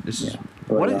Tubman. This is. Yeah.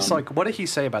 But, What did he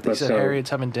say about that? He but said so- Harriet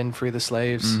Tubman didn't free the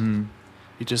slaves. Mhm.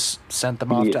 He just sent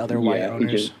them off to Yeah, other white yeah, he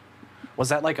owners. just- Was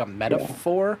that like a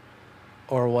metaphor,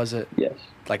 or was it Yes.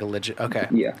 like a legit? Okay.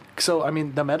 Yeah. So I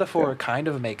mean, the metaphor Yeah. kind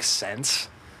of makes sense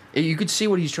You could see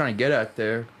what he's trying to get at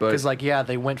there, but because, like, yeah,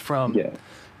 they went from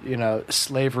Yeah.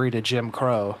 slavery to Jim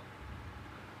Crow,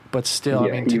 but still, I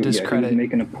Yeah, mean, to he was discredit.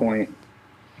 making a point.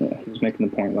 Yeah, he was making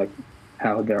the point like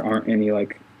how there aren't any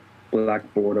like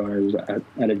black board owners at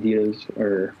Adidas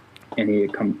or any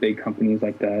big companies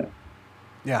like that,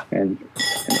 Yeah, and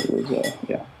it was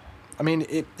yeah. I mean,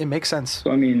 it makes sense.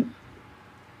 So I mean,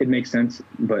 it makes sense,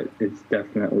 but it's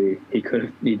definitely he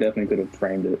definitely could have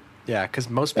framed it. Yeah, because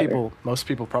most Better.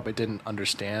 people probably didn't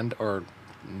understand or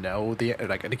know they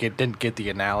didn't get the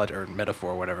analogy or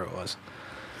metaphor, whatever it was.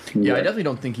 yeah, I definitely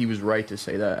don't think he was right to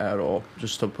say that at all.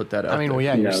 Just to put that out. I mean, there. well,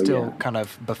 yeah, you're No, still yeah. kind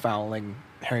of befouling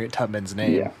Harriet Tubman's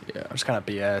name. Yeah. Yeah. It's kind of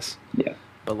BS. Yeah,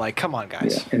 But like, come on,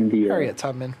 guys. yeah. And Harriet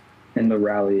Tubman. in the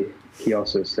rally, he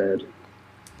also said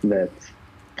that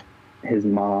his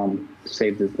mom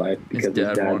saved his life because his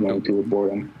dad dad wanted wanted to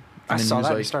abort him. I And then saw he was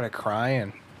that and like- started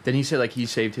crying. Then he said like he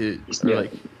saved his or Yeah.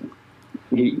 like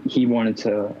He wanted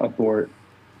to abort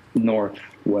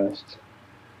Northwest,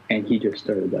 and he just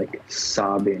started like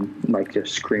sobbing, like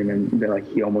just screaming that like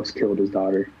he almost killed his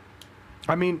daughter.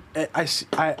 I mean,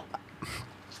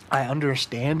 I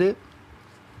understand it,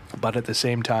 but at the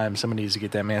same time, somebody needs to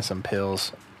get that man some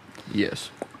pills.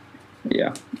 yes.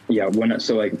 Yeah, yeah. When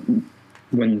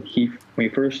he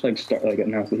first announced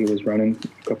that he was running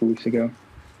a couple weeks ago,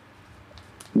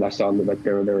 I saw that like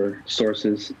there were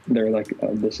sources. They were like,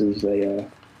 "This is a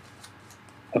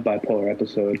bipolar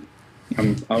episode."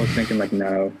 I was thinking like,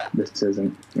 no, this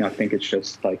isn't. I think it's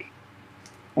just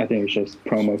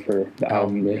promo for the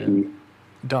album that yeah. he is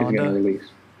going to Donda, release.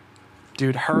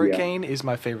 dude, Hurricane is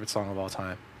my favorite song of all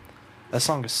time. That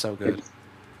song is so good.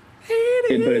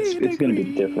 But it's going to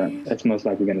be different. It's most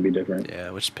likely going to be different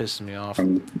Yeah, which pisses me off.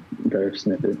 from their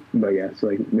snippet. But yeah, so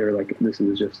like they're like, this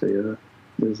is just a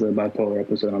bipolar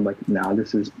episode. I'm like, nah,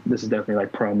 this is definitely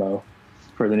like promo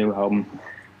for the new album.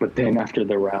 But then after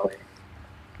the rally,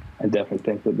 I definitely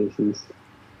think that this is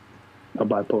a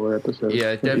bipolar episode.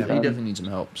 Yeah, he definitely needs some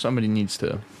help. Somebody needs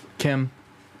to. Kim,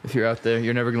 if you're out there,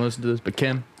 you're never gonna listen to this, but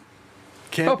Kim,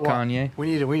 Kim, help Kanye. We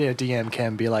need to DM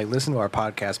Kim. Be like, listen to our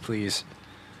podcast, please,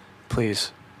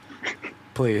 please,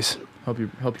 please, Help your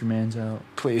man's out.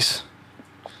 please,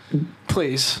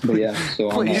 please, But yeah, so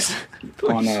please,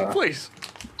 on, please.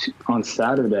 on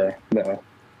Saturday, though,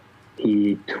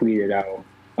 he tweeted out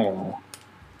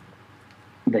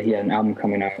that he had an album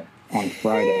coming out on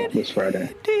this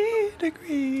Friday,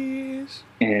 Degrees.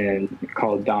 and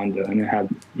called Donda,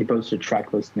 and he posted a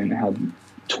track list and it had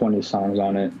 20 songs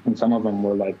on it, and some of them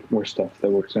were stuff that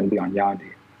was going to be on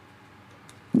Yandi,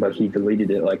 but he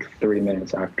deleted it like 3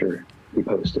 minutes after he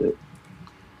posted it.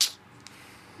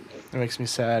 It makes me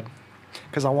sad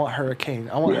because I want Hurricane.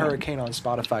 I want Yeah. Hurricane on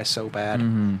Spotify so bad.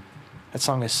 Mm-hmm. That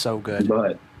song is so good.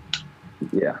 But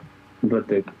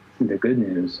the good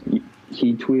news,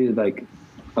 he tweeted like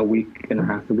a week and a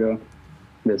half ago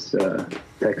this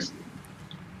text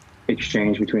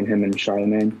exchange between him and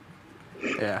Charlemagne,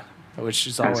 Yeah, which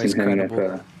is always asking him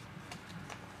credible. if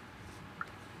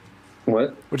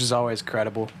what? Which is always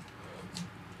credible.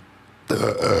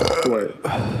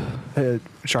 What?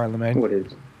 Charlemagne. What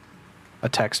is? A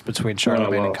text between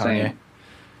Charlemagne and Kanye.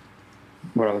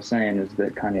 What I was saying is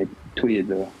that Kanye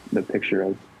tweeted the picture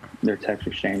of their text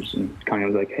exchange, and Kanye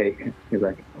was like, "Hey," he's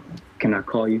like, "Can I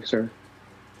call you, sir?"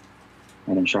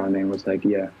 And then Charlemagne was like,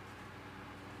 "Yeah."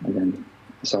 And then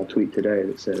I saw a tweet today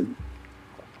that said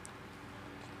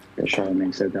that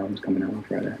Charlemagne said that was coming out on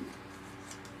Friday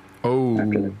Oh,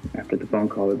 after the phone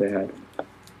call that they had.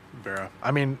 Bro,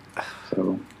 I mean,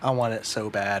 So I want it so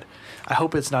bad. I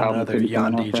hope it's not Album another could be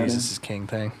coming Yandi out Friday. Jesus is King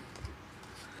thing.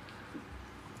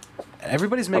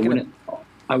 Everybody's I making it.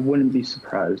 wouldn't be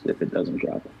surprised if it doesn't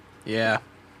drop. Yeah.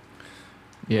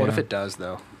 yeah. What if it does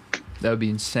though? That would be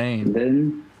insane.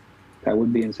 Then that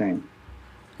would be insane.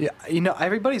 Yeah, you know,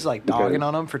 everybody's like dogging Because-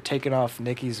 on him for taking off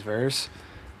Nicki's verse,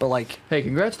 but like, Hey,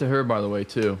 congrats to her, by the way,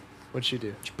 too. what'd she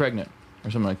do? She's pregnant or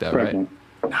something like that, Pregnant.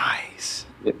 right? Nice.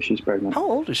 Yep, she's pregnant. How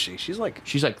old is she? She's like,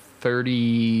 She's like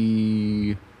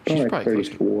 30. She's Like probably close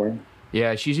to. 34.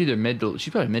 Yeah, she's either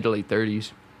she's probably mid to late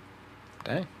 30s.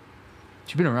 dang,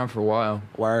 She's been around for a while.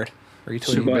 word.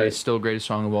 Still, Retweet. But- still greatest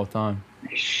song of all time.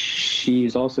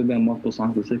 She's also done multiple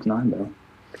songs with 6ix9ine though.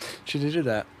 She did do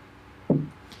that.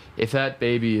 If that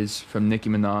baby is from Nicki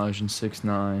Minaj and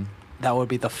 6ix9ine, That would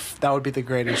be the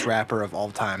greatest rapper of all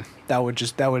time. That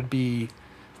would be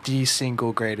the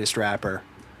single greatest rapper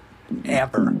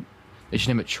ever. they should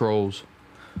name it Trolls.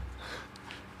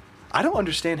 I don't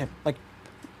understand him. Like,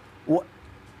 what?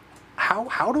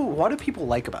 What do people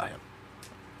like about him?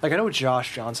 Like, I know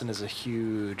Josh Johnson is a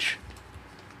huge,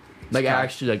 Like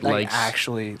actually likes.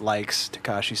 actually likes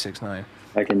Tekashi 6ix9ine.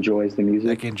 Like enjoys the music.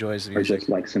 Like enjoys the or music. just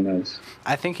likes him as.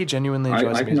 I think he genuinely enjoys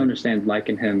I the can music. understand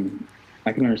liking him.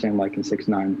 I can understand liking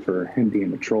 6ix9ine for him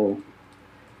being a troll.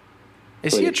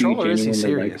 Is But he a if you troll or is he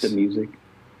genuinely like serious? the music.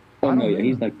 I Oh don't no, yeah, know.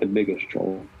 he's like the biggest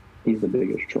troll. He's the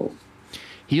biggest troll.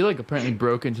 He like apparently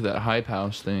broke into that Hype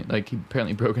House thing. Like he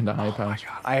apparently broke into Hype Oh my House.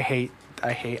 god, I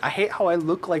hate how I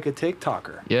look like a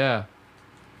TikToker. Yeah,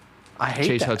 I hate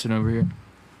Chase that. Hudson over here.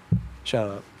 Shut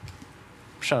up,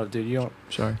 dude. You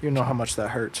Sorry, know how much that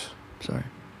hurts. sorry.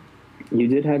 You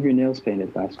did have your nails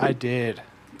painted last week. I did,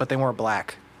 but they weren't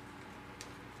black,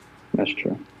 That's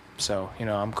true. so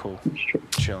I'm cool, That's true.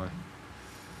 chilling.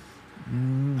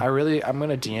 Mm, I'm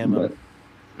gonna DM But him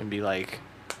and be like,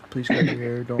 please cut your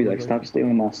hair. Don't be like, look stop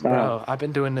stealing my style. bro, I've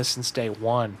been doing this since day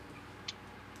one.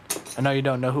 I know you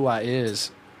don't know who I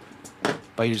is,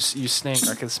 but you stink.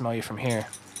 I can smell you from here.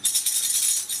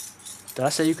 Did I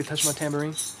say you could touch my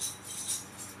tambourine?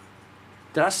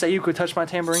 Did I say you could touch my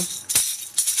tambourine?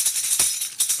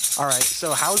 All right.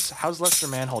 So how's Lester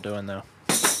Manhole doing though?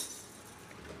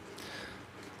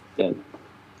 Dead.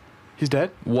 He's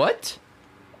dead. What?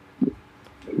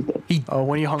 He's dead. He? Oh,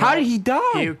 when you hung How out, did he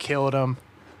die? You killed him.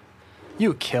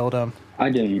 You killed him. I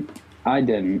didn't.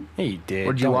 Yeah, you did.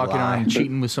 Or did you Don't walk in lie. on him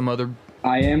cheating with some other?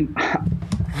 I am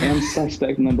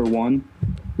suspect number one,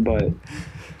 but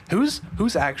Who's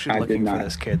actually I did looking for not.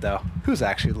 this kid though? Who's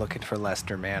actually looking for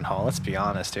Lester Manhole? Let's be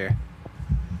honest here.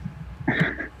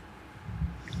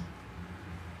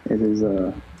 it is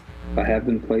I have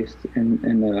been placed in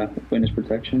witness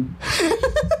protection.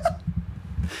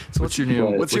 So What's your new?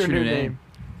 What? What's your new name?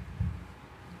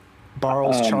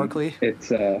 Barles Charkley.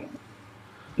 It's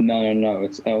no,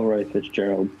 it's Elroy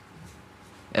Fitzgerald.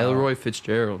 Elroy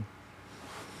Fitzgerald.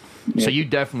 Yeah. So you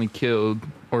definitely killed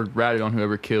or ratted on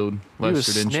whoever killed You a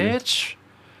Lester, didn't you? snitch?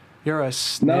 You're a No,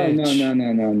 snitch.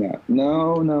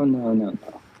 no.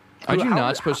 Are you How-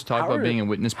 not supposed to talk how about are- being in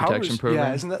witness how protection is- program?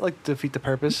 Yeah, isn't that like defeat the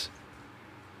purpose?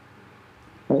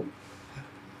 Well,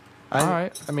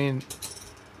 Alright. I mean,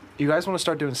 you guys want to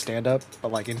start doing stand up,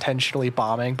 but like intentionally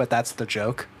bombing, but that's the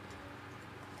joke.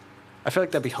 I feel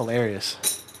like that'd be hilarious.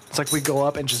 It's like we go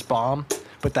up and just bomb,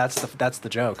 but that's the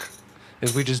joke.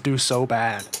 Is we just do so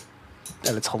bad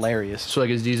that it's hilarious. So like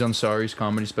Aziz Ansari's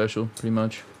comedy special, pretty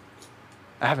much.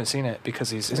 I haven't seen it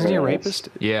because isn't he a rapist?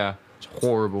 Yeah, it's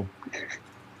horrible.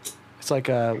 It's like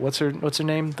what's her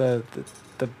name? The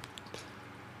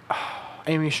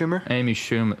Amy Schumer. Amy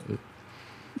Schumer.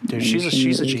 Dude,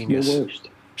 she's a the genius. worst.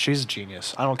 She's a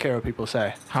genius. I don't care what people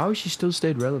say. How has she still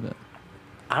stayed relevant?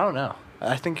 I don't know.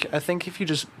 I think if you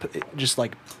just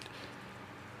like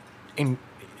in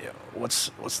what's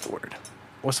the word?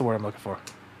 What's the word I'm looking for?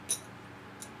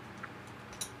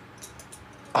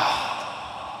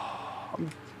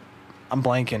 I'm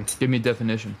blanking. Give me a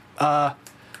definition.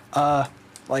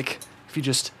 Like if you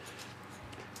just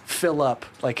fill up,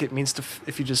 like it means to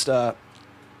if you just I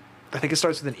think it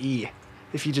starts with an E.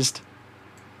 If you just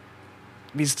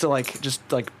it means to like just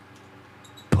like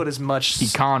put as much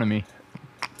Economy.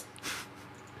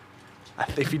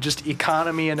 if you just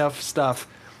economy enough stuff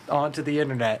onto the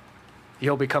internet,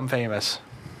 you'll become famous.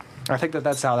 I think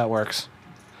that's how that works.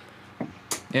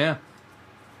 Yeah.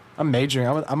 I'm majoring.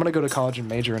 I'm going to go to college and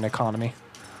major in economy.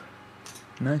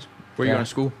 Nice. Where you Yeah. going to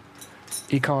school?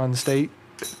 Econ State.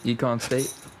 Econ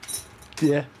State.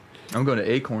 Yeah. I'm going to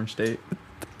Acorn State.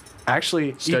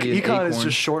 Actually, Studying econ is Acorn.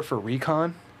 just short for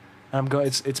recon. I'm going.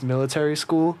 It's military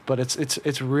school, but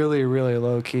it's really really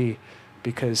low key,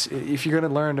 because if you're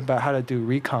gonna learn about how to do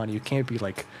recon, you can't be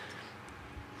like.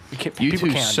 You people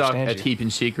two can't suck understand at you. keeping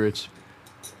secrets.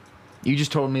 You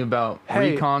just told me about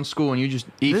Hey, recon school, and you just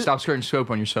stop skirting scope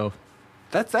on yourself.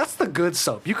 That's the good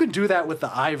soap. You can do that with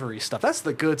the ivory stuff. That's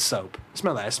the good soap.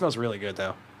 Smell that. It smells really good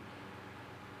though.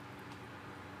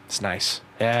 It's nice.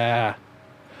 Yeah.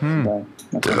 Yeah,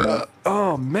 that's not bad.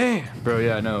 Oh man. Bro,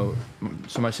 yeah, I know.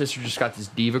 So my sister just got this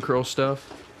Diva Curl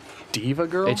stuff. Diva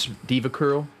girl. It's Diva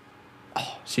Curl.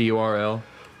 Curl.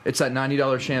 It's that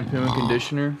 $90 shampoo and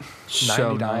conditioner.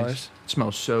 So $90? nice. It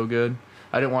smells so good.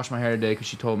 I didn't wash my hair today because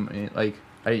she told me, like,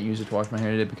 I didn't use it to wash my hair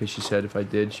today because she said if I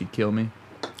did, she'd kill me.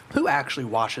 Who actually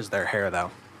washes their hair though?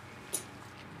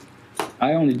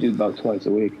 I only do about twice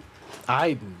a week.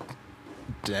 I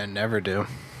never do.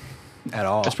 At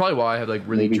all. That's probably why I have, like,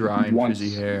 really Maybe dry and once,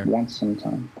 frizzy hair. Once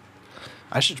sometime.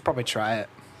 I should probably try it.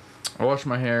 I wash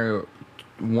my hair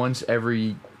once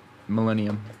every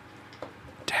millennium.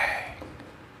 Dang.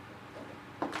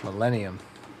 Millennium.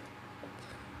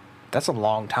 That's a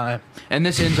long time. And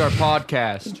this ends our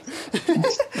podcast.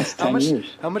 That's How 10 much?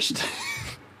 years. How much?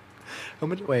 How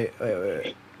much? Wait.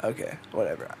 Okay,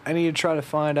 whatever. I need to try to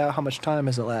find out how much time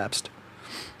has elapsed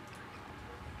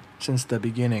since the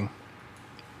beginning.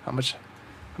 How much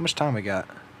time we got?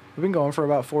 We've been going for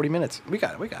about 40 minutes. We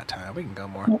got time. We can go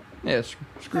more. Yeah, screw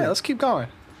Yeah, it. let's keep going.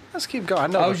 Let's keep going. I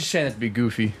know. I was just saying that to be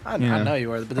goofy. I know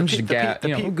you are, but I'm just a gaff.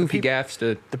 Goofy gaffs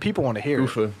to the people want to hear it.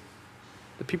 goofa.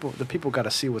 The people got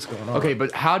to see what's going on. Okay,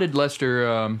 but how did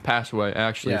Lester pass away,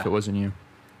 actually, Yeah. if it wasn't you?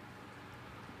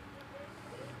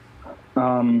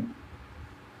 I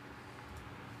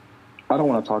don't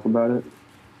want to talk about it,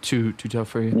 Too tough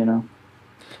for you? you know?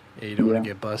 Yeah, you don't want Yeah. to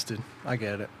get busted. I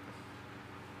get it.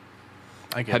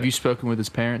 I get Have it. you spoken with his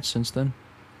parents since then?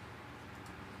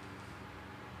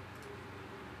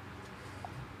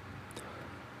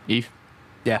 Eve?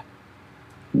 Yeah.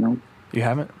 No. You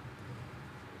haven't?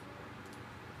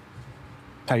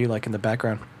 How you like in the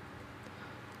background?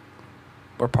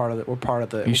 We're part of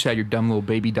the. You said your dumb little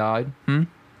baby died? Wait,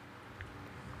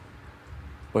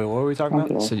 what were we talking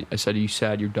about? Okay. I said you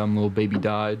said your dumb little baby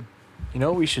died. You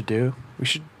know what we should do? We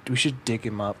should dig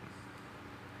him up.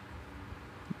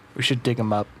 We should dig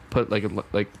him up Put like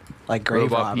like grave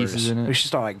Robot robbers. pieces in it. We should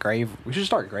start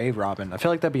grave robbing. I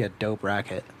feel like that'd be a dope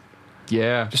racket.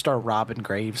 yeah. Just start robbing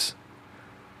graves.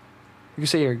 You can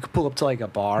say you pull up to like a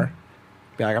bar,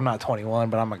 be like, I'm not 21,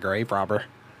 but I'm a grave robber.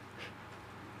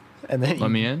 And then Let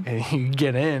me in? And you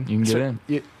get in. You can get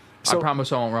in. So I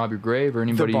promise I won't rob your grave or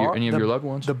anybody, any of your loved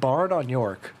ones. The barn on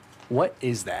York. What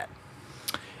is that?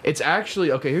 It's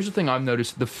actually okay. Here's the thing I've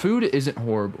noticed: the food isn't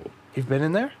horrible. You've been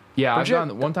in there? Yeah, But I've you-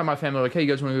 gone. One time, my family were like, "Hey, you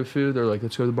guys want to go food?" They're like,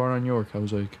 "Let's go to the bar on York." I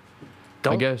was like,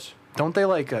 "I guess." Don't they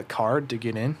like a card to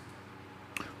get in?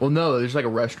 Well, no, there's like a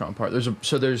restaurant part. There's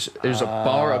a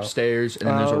bar upstairs and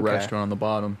then there's a okay. restaurant on the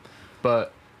bottom.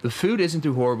 But the food isn't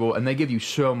too horrible, and they give you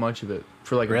so much of it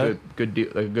for like Really? a good deal,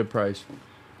 like a good price.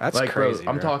 That's like, crazy.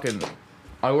 bro, I'm bro. talking.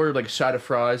 I ordered like a side of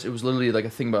fries. It was literally like a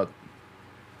thing about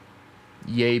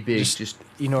yay big, just full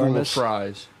of enormous.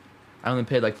 fries. I only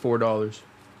paid like $4.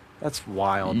 That's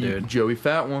wild, dude. Joey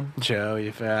fat one. Joe,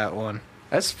 you fat one.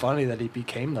 That's funny that he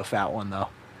became the fat one, though.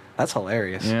 That's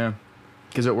hilarious. Yeah,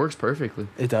 because it works perfectly.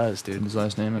 It does, dude. His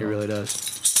last name. It really does.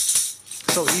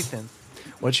 So, Ethan,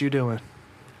 what you doing?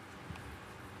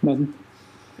 Nothing.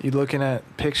 You looking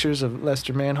at pictures of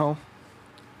Lester Manhole?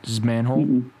 This is manhole.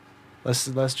 Mm-mm.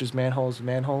 Lester's manhole's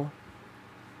manhole?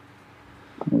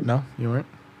 No, you weren't?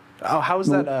 Oh, how was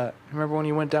that? Remember when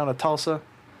you went down to Tulsa?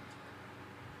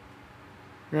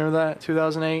 Remember that?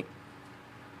 2008?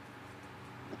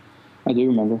 I do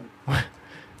remember.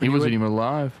 He You wasn't would- even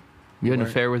alive. He had an Right.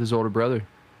 affair with his older brother.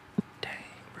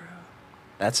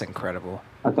 That's incredible.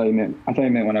 I thought you meant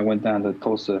when I went down to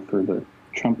Tulsa for the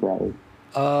Trump rally.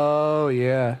 Oh,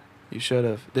 yeah. You should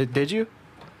have. Did you?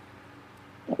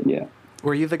 Yeah.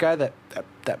 Were you the guy that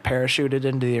parachuted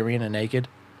into the arena naked?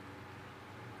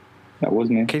 That was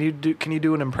me. Can you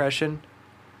do an impression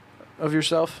of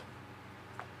yourself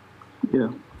Yeah.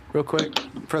 real quick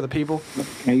for the people?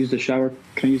 Can I use the shower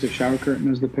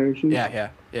curtain as the parachute?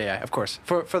 Yeah, of course.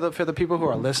 For the people who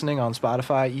are listening on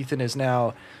Spotify, Ethan is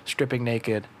now stripping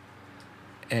naked,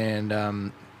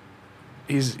 and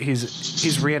he's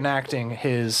reenacting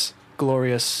his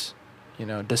glorious,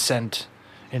 descent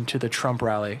into the Trump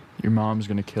rally. Your mom's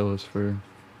gonna kill us for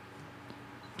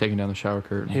taking down the shower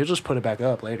curtain. He'll just put it back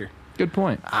up later. Good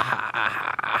point.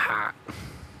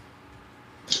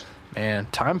 Man,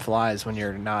 time flies when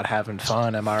you're not having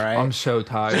fun. Am I right? I'm so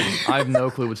tired. I have no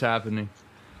clue what's happening.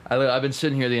 I've been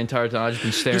sitting here the entire time. I've just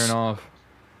been staring off.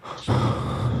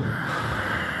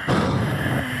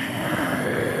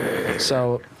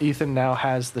 So Ethan now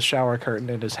has the shower curtain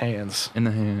in his hands. In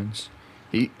the hands.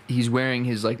 He's wearing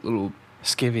his like little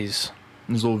Skivvies.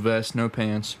 his little vest, no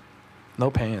pants. No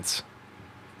pants.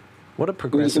 What a It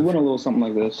progressive. went a little something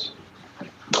like this.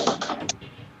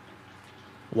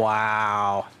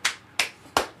 Wow.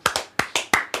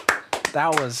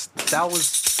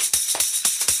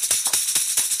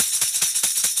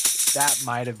 That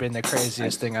might have been the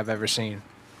craziest thing I've ever seen.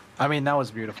 I mean, that was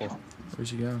beautiful.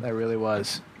 Where's he going? That really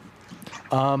was.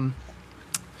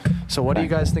 So what do you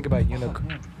guys think about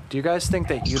unicorn? Do you guys think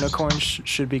that unicorns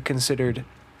should be considered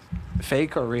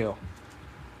fake or real?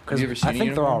 Because Have you ever seen I a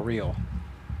think they're all unicorn? real.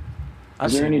 I've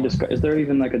Is there seen any one. is there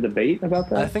even like a debate about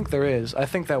that? I think there is. I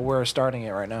think that we're starting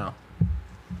it right now.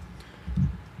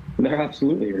 They're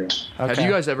absolutely real. Have you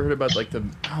guys ever heard about like the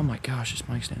oh my gosh, this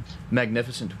mic stand.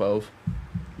 Magnificent 12?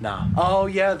 Nah. Oh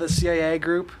yeah, the CIA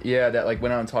group. Yeah, that like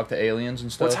went out and talked to aliens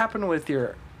and stuff. What's happened with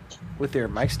your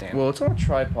mic stand? Well, it's on a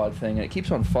tripod thing and it keeps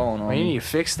on falling on I mean, you me. need to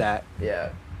fix that. Yeah.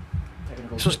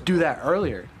 You're supposed to do that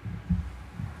earlier.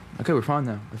 Okay, we're fine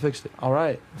now. I fixed it. All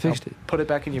right. Fixed Now it. Put it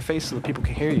back in your face so that people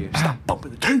can hear you. Stop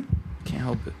bumping the tape. Can't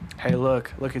help it. Hey,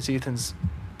 look, it's Ethan's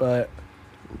butt.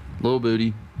 Little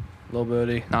booty. Little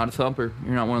booty. Not a thumper.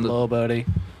 You're not one of the Little booty.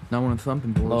 not one of the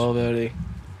thumping boys. Little booty.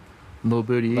 Little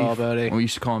booty. Little booty. We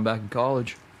used to call him back in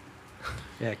college.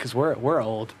 Yeah, because we're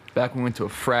old. Back when we went to a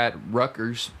frat,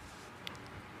 Rutgers.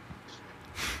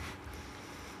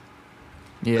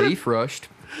 Yeah, he frushed.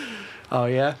 Oh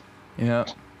yeah. Yeah.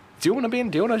 Do you want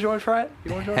to join frat?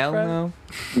 You want to join Hell frat?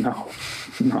 no.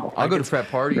 No. I'll go to frat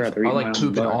parties. I'd rather I eat my like own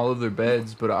poop in butt. all of their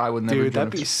beds, but I would never Dude, join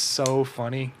that'd be so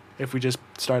funny if we just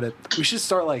started. We should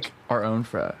start like our own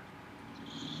frat.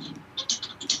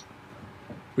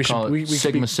 we should Call it we could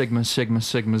Sigma, be, Sigma, Sigma,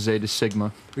 Sigma, Zeta,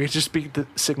 Sigma. we could just be the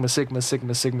Sigma Sigma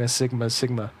Sigma Sigma Sigma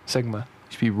Sigma Sigma.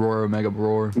 It should be Roar, Omega,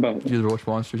 Roar. About- You the Roar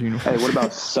Monsters uniform. Hey, what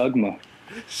about Sugma?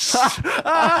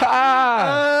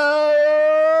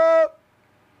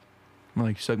 I'm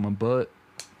like, suck my butt.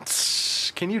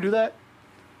 Can you do that?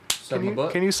 Suck my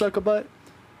butt? Can you suck a butt?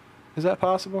 Is that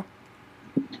possible?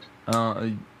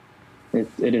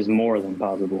 It is more than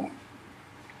possible.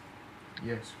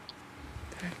 Yes.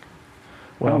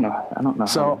 I don't know.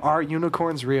 So how- are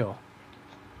unicorns real?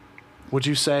 Would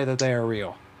you say that they are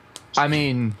real? I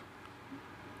mean,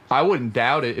 I wouldn't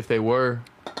doubt it if they were.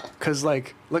 Cause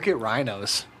like, look at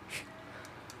rhinos.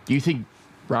 Do you think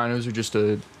rhinos are just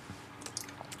a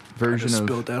version Just of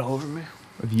spilled that all over me.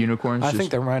 unicorns? I Just-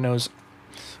 think the rhinos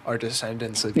are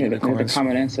descendants of yeah, they're the unicorns.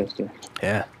 common ancestor.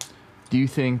 Yeah. Do you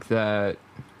think that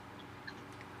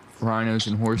rhinos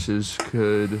and horses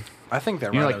could, I think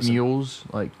that you know, like rhinos. mules,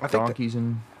 like I think that- donkeys,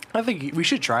 and I think we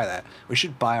should try that. We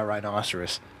should buy a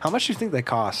rhinoceros. How much do you think they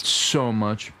cost? so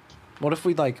much? What if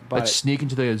we like buy? Let's sneak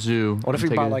into the zoo. What if we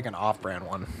and take buy a- like an off-brand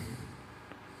one?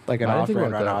 Like an I didn't think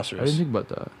off-brand about that. I rhinoceros. didn't think about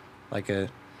that.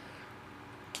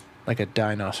 Like a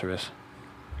dinoceros.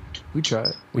 We try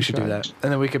it. We should do that,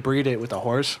 and then we could breed it with a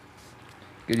horse,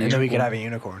 and then we could have a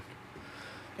unicorn,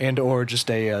 and or just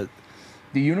a.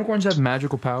 Do unicorns have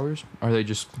magical powers? Or they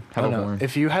just have I a don't know. horn?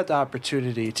 If you had the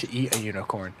opportunity to eat a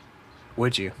unicorn,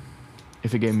 would you?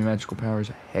 If it gave me magical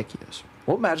powers, heck yes.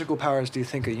 What magical powers do you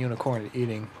think a unicorn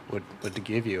eating would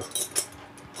give you?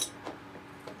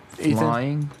 Ethan,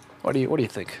 Flying. what do you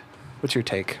think? What's your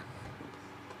take?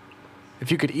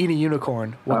 If you could eat a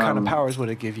unicorn, what kind of powers would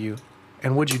it give you,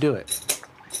 and would you do it?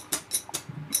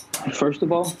 First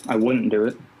of all, I wouldn't do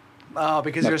it. Oh,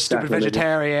 because you're a That's stupid sacrilegious.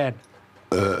 vegetarian.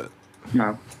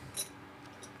 No.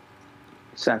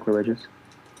 Sacrilegious.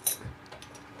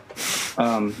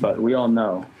 But we all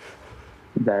know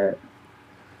that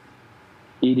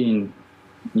eating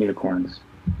unicorns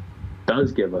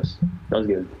does give the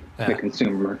Yeah.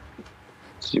 consumer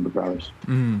superpowers.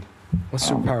 What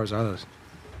superpowers are those?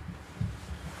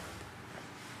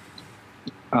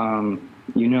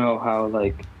 You know how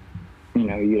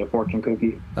you get a fortune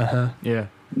cookie, Uh huh. Yeah.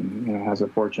 it has a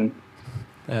fortune.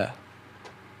 Yeah.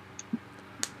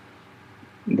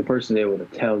 The person's able to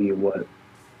tell you what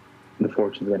the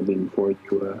fortune's going to be before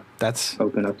you That's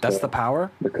open up the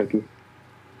power. the cookie.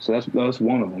 So that's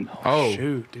one of them. Oh.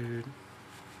 Shoot, dude.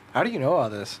 How do you know all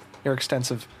this? Your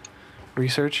extensive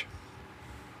research.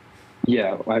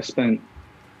 Yeah, I spent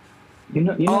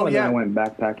Oh, that yeah. I went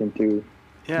backpacking to.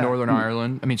 Yeah. Northern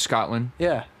Ireland. I mean Scotland.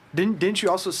 Yeah. Didn't you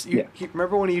also Yeah.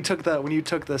 remember when you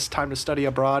took this time to study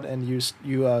abroad and you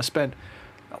spent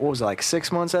what was it, like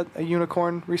 6 months at a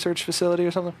unicorn research facility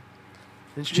or something?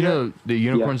 Didn't Do you do that? know the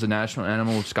unicorn's the national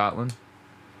animal of Scotland?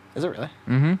 Is it really?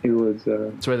 Mm-hmm. It was.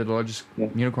 It's where the largest Yeah.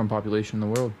 unicorn population in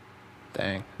the world.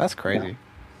 Dang, that's crazy.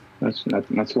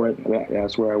 That's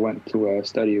where I went to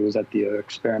study. It was at the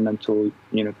experimental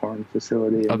unicorn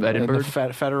facility Of in, Edinburgh?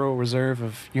 The Federal Reserve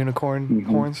of Unicorn Mhm.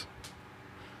 Horns.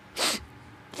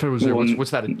 If it was there, Well,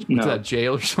 what's that? What's no. that,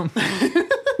 jail or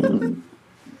something?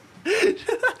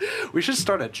 We should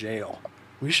start a jail.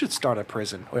 We should start a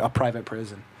prison, a private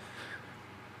prison.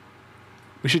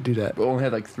 We should do that. We only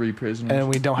had like 3 prisoners. And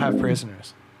we don't have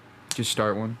prisoners. Just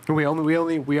start one. We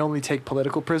only take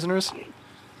political prisoners.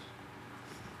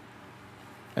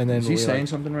 And then Is he we, saying like,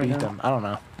 something right beat now? them. I don't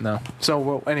know. No. So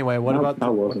well, anyway, what No, about I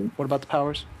wasn't. what about the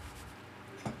powers?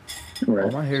 right.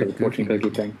 Oh, my hair so the is fortune goofy.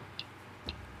 cookie thing.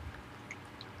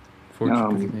 Fortune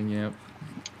Um, cookie thing, yeah.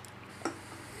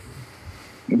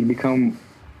 You become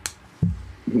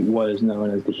what is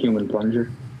known as the human plunger.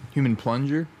 Human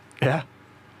plunger? Yeah.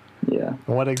 Yeah.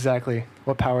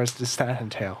 What powers does that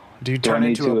entail? Do you Do I turn need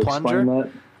into to a explain plunger,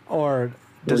 that? or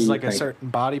do does you like a think? certain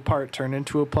body part turn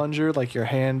into a plunger, like your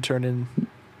hand turn in,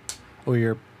 or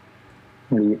your?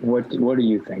 What do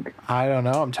you think? I don't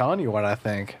know. I'm telling you what I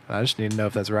think. I just need to know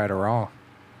if that's right or wrong.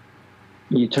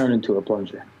 You turn into a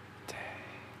plunger.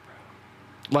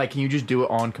 Like, can you just do it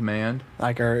on command?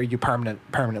 Like, are you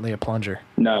permanently a plunger?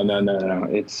 No.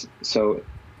 It's so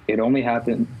it only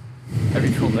happens. Every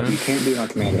full You moon? can't do it on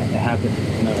command. It happens.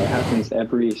 No, it happens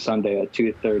every Sunday at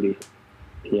 2:30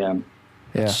 p.m.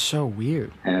 Yeah. It's so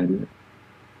weird. And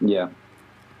yeah,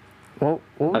 What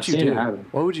would I've you seen do? it happen.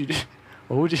 What would you do?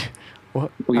 What would you?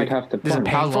 What? well, like, you'd have to is it plunge.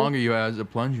 How painful? long are you as a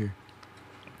plunger?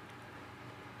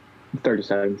 30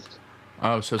 seconds.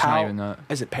 Oh, so it's How- not even that.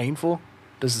 Is it painful?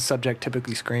 Does the subject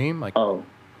typically scream? Like, Oh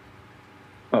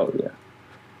yeah.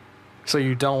 so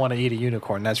you don't want to eat a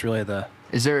unicorn? That's really the.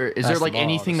 Is there That's like the moral of the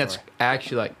anything that's story.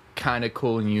 actually like kind of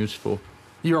cool and useful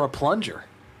You're a plunger.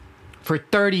 for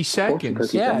 30 seconds?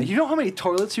 cookie. Yeah. thing. You know how many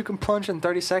toilets you can plunge in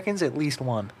 30 seconds? At least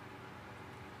one.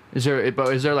 Is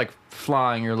there like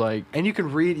flying or like And you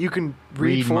can read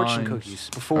Read fortune minds cookies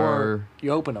before or-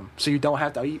 you open them, so you don't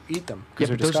have to eat them yeah, because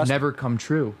they're but those disgusting. never come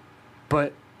true.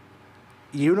 But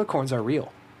unicorns are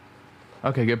real.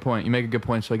 Okay, good point. You make a good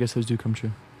point. So I guess those do come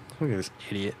true. Look at this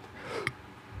idiot.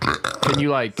 Can you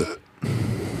like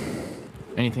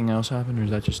anything else happen, or is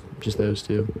that just those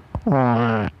two?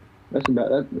 That's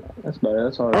about it.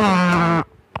 That's all.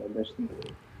 There's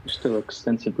still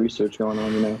extensive research going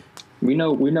on. You know,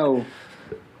 we know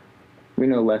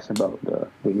less about the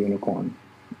unicorn.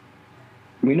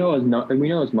 We know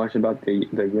as much about the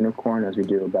unicorn as we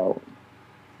do about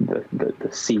the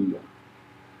sea.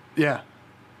 Yeah.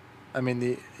 I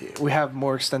mean, we have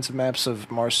more extensive maps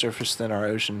of Mars surface than our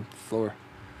ocean floor.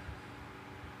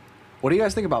 What do you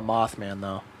guys think about Mothman,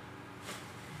 though?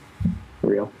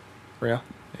 Real. Real?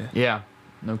 Yeah,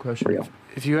 no question. Real.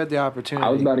 If you had the opportunity, I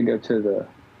was about to go to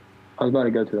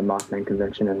the Mothman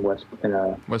convention in West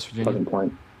Pleasant Virginia.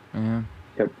 Point. Yeah.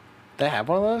 Yep. they have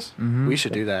one of those. Mhm. We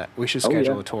should do that. We should Oh,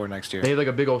 schedule yeah. a tour next year. They have like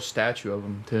a big old statue of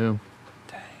them too.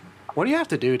 What do you have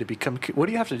to do to become? What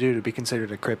do you have to do to be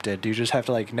considered a cryptid? Do you just have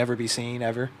to like never be seen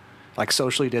ever, like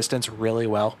socially distance really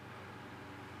well?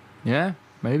 Yeah,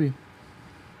 maybe.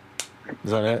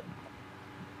 Is that it?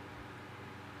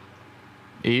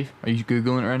 Eve, are you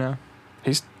googling it right now?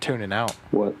 He's tuning out.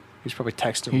 What? He's probably texting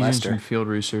He's doing Lester, some field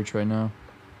research right now.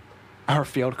 our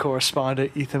field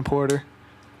correspondent, Ethan Porter,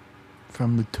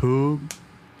 From the tube.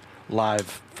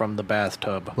 live from the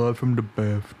bathtub. Live from the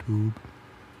bathtub.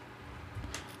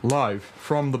 Live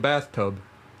from the bathtub.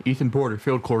 Ethan Porter,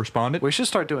 field correspondent. We should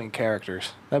start doing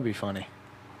characters. That'd be funny.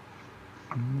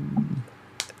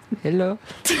 Hello.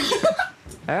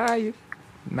 How are you?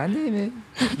 My name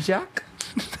is Jacques.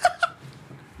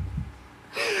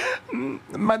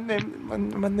 My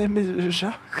name is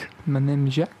Jacques. My name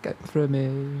is Jacques. I'm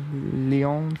from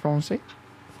Lyon, France.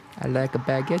 I like a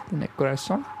baguette and a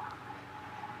croissant.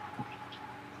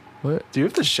 What? Do you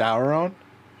have the shower on?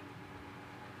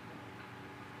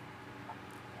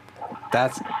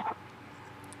 That's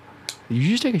Did you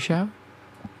just take a shower?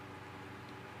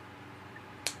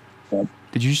 Yep.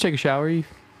 Did you just take a shower, Eve?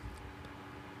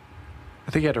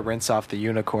 I think he had to rinse off the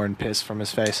unicorn piss from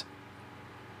his face.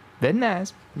 Very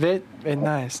nice. Very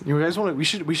nice. You guys want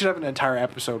to? We should have an entire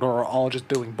episode where we're all just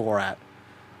doing Borat,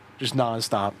 just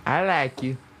nonstop. I like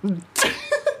you.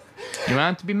 You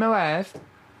want to be my wife?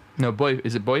 No, boy.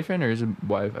 Is it boyfriend or is it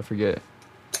wife? I forget.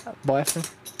 Boyfriend.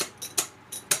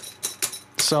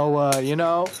 So you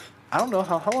know, I don't know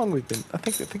how long we've been. I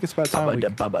think it's about time.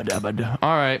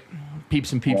 All right,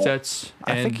 peeps and peepsettes.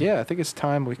 I think it's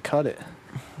time we cut it.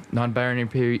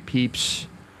 Non-binary peeps.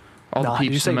 All the Did you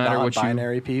peeps, say no matter what you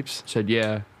non-binary peeps? said.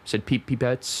 Yeah, said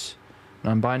peepettes.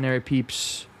 Non-binary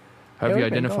peeps. However you we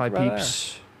can go identify right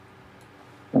peeps.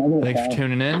 Thanks for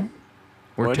tuning in.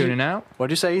 We're What'd you- tuning out.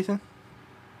 What'd you say, Ethan?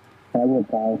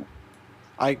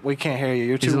 We can't hear you.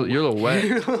 You're You're a little wet.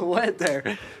 You're a little wet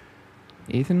there.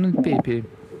 Ethan and PP.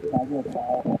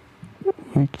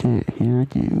 We can't hear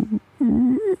you.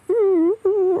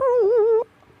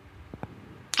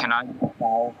 Can I?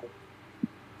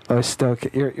 Oh, still,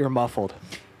 you're muffled.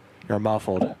 You're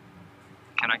muffled.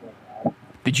 Can I?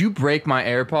 Did you break my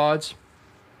AirPods?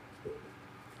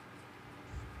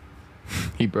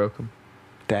 He broke them.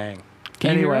 Dang.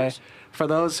 Can you hear Anyway, us? for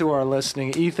those who are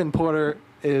listening, Ethan Porter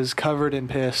is covered in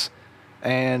piss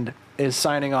and is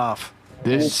signing off.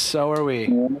 This. So are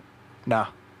we. Nah.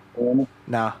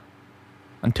 Nah.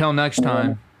 Until next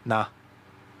time. Nah.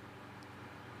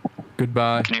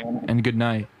 Goodbye and good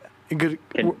night. Good.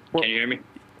 Can you hear me?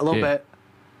 A little Yeah. bit.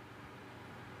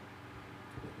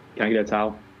 Can I get a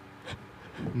towel?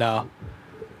 No.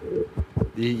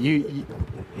 You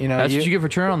know, That's what you get for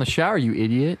turning on the shower, you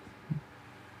idiot.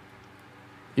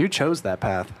 you chose that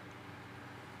path.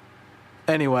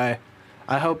 Anyway,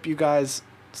 I hope you guys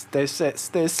stay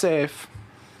safe.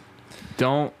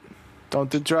 Don't Don't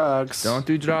do drugs.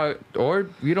 do drugs. Or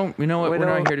you don't. You know what? We We're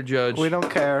not don't- here to judge. We don't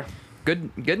care.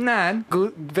 Good night.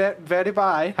 Good. Very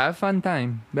bye. Have fun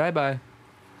time. Bye bye.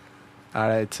 All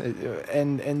right.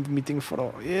 End meeting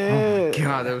photo. Oh Yeah. my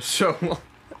god, that was so long.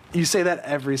 You say that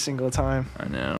every single time. I know.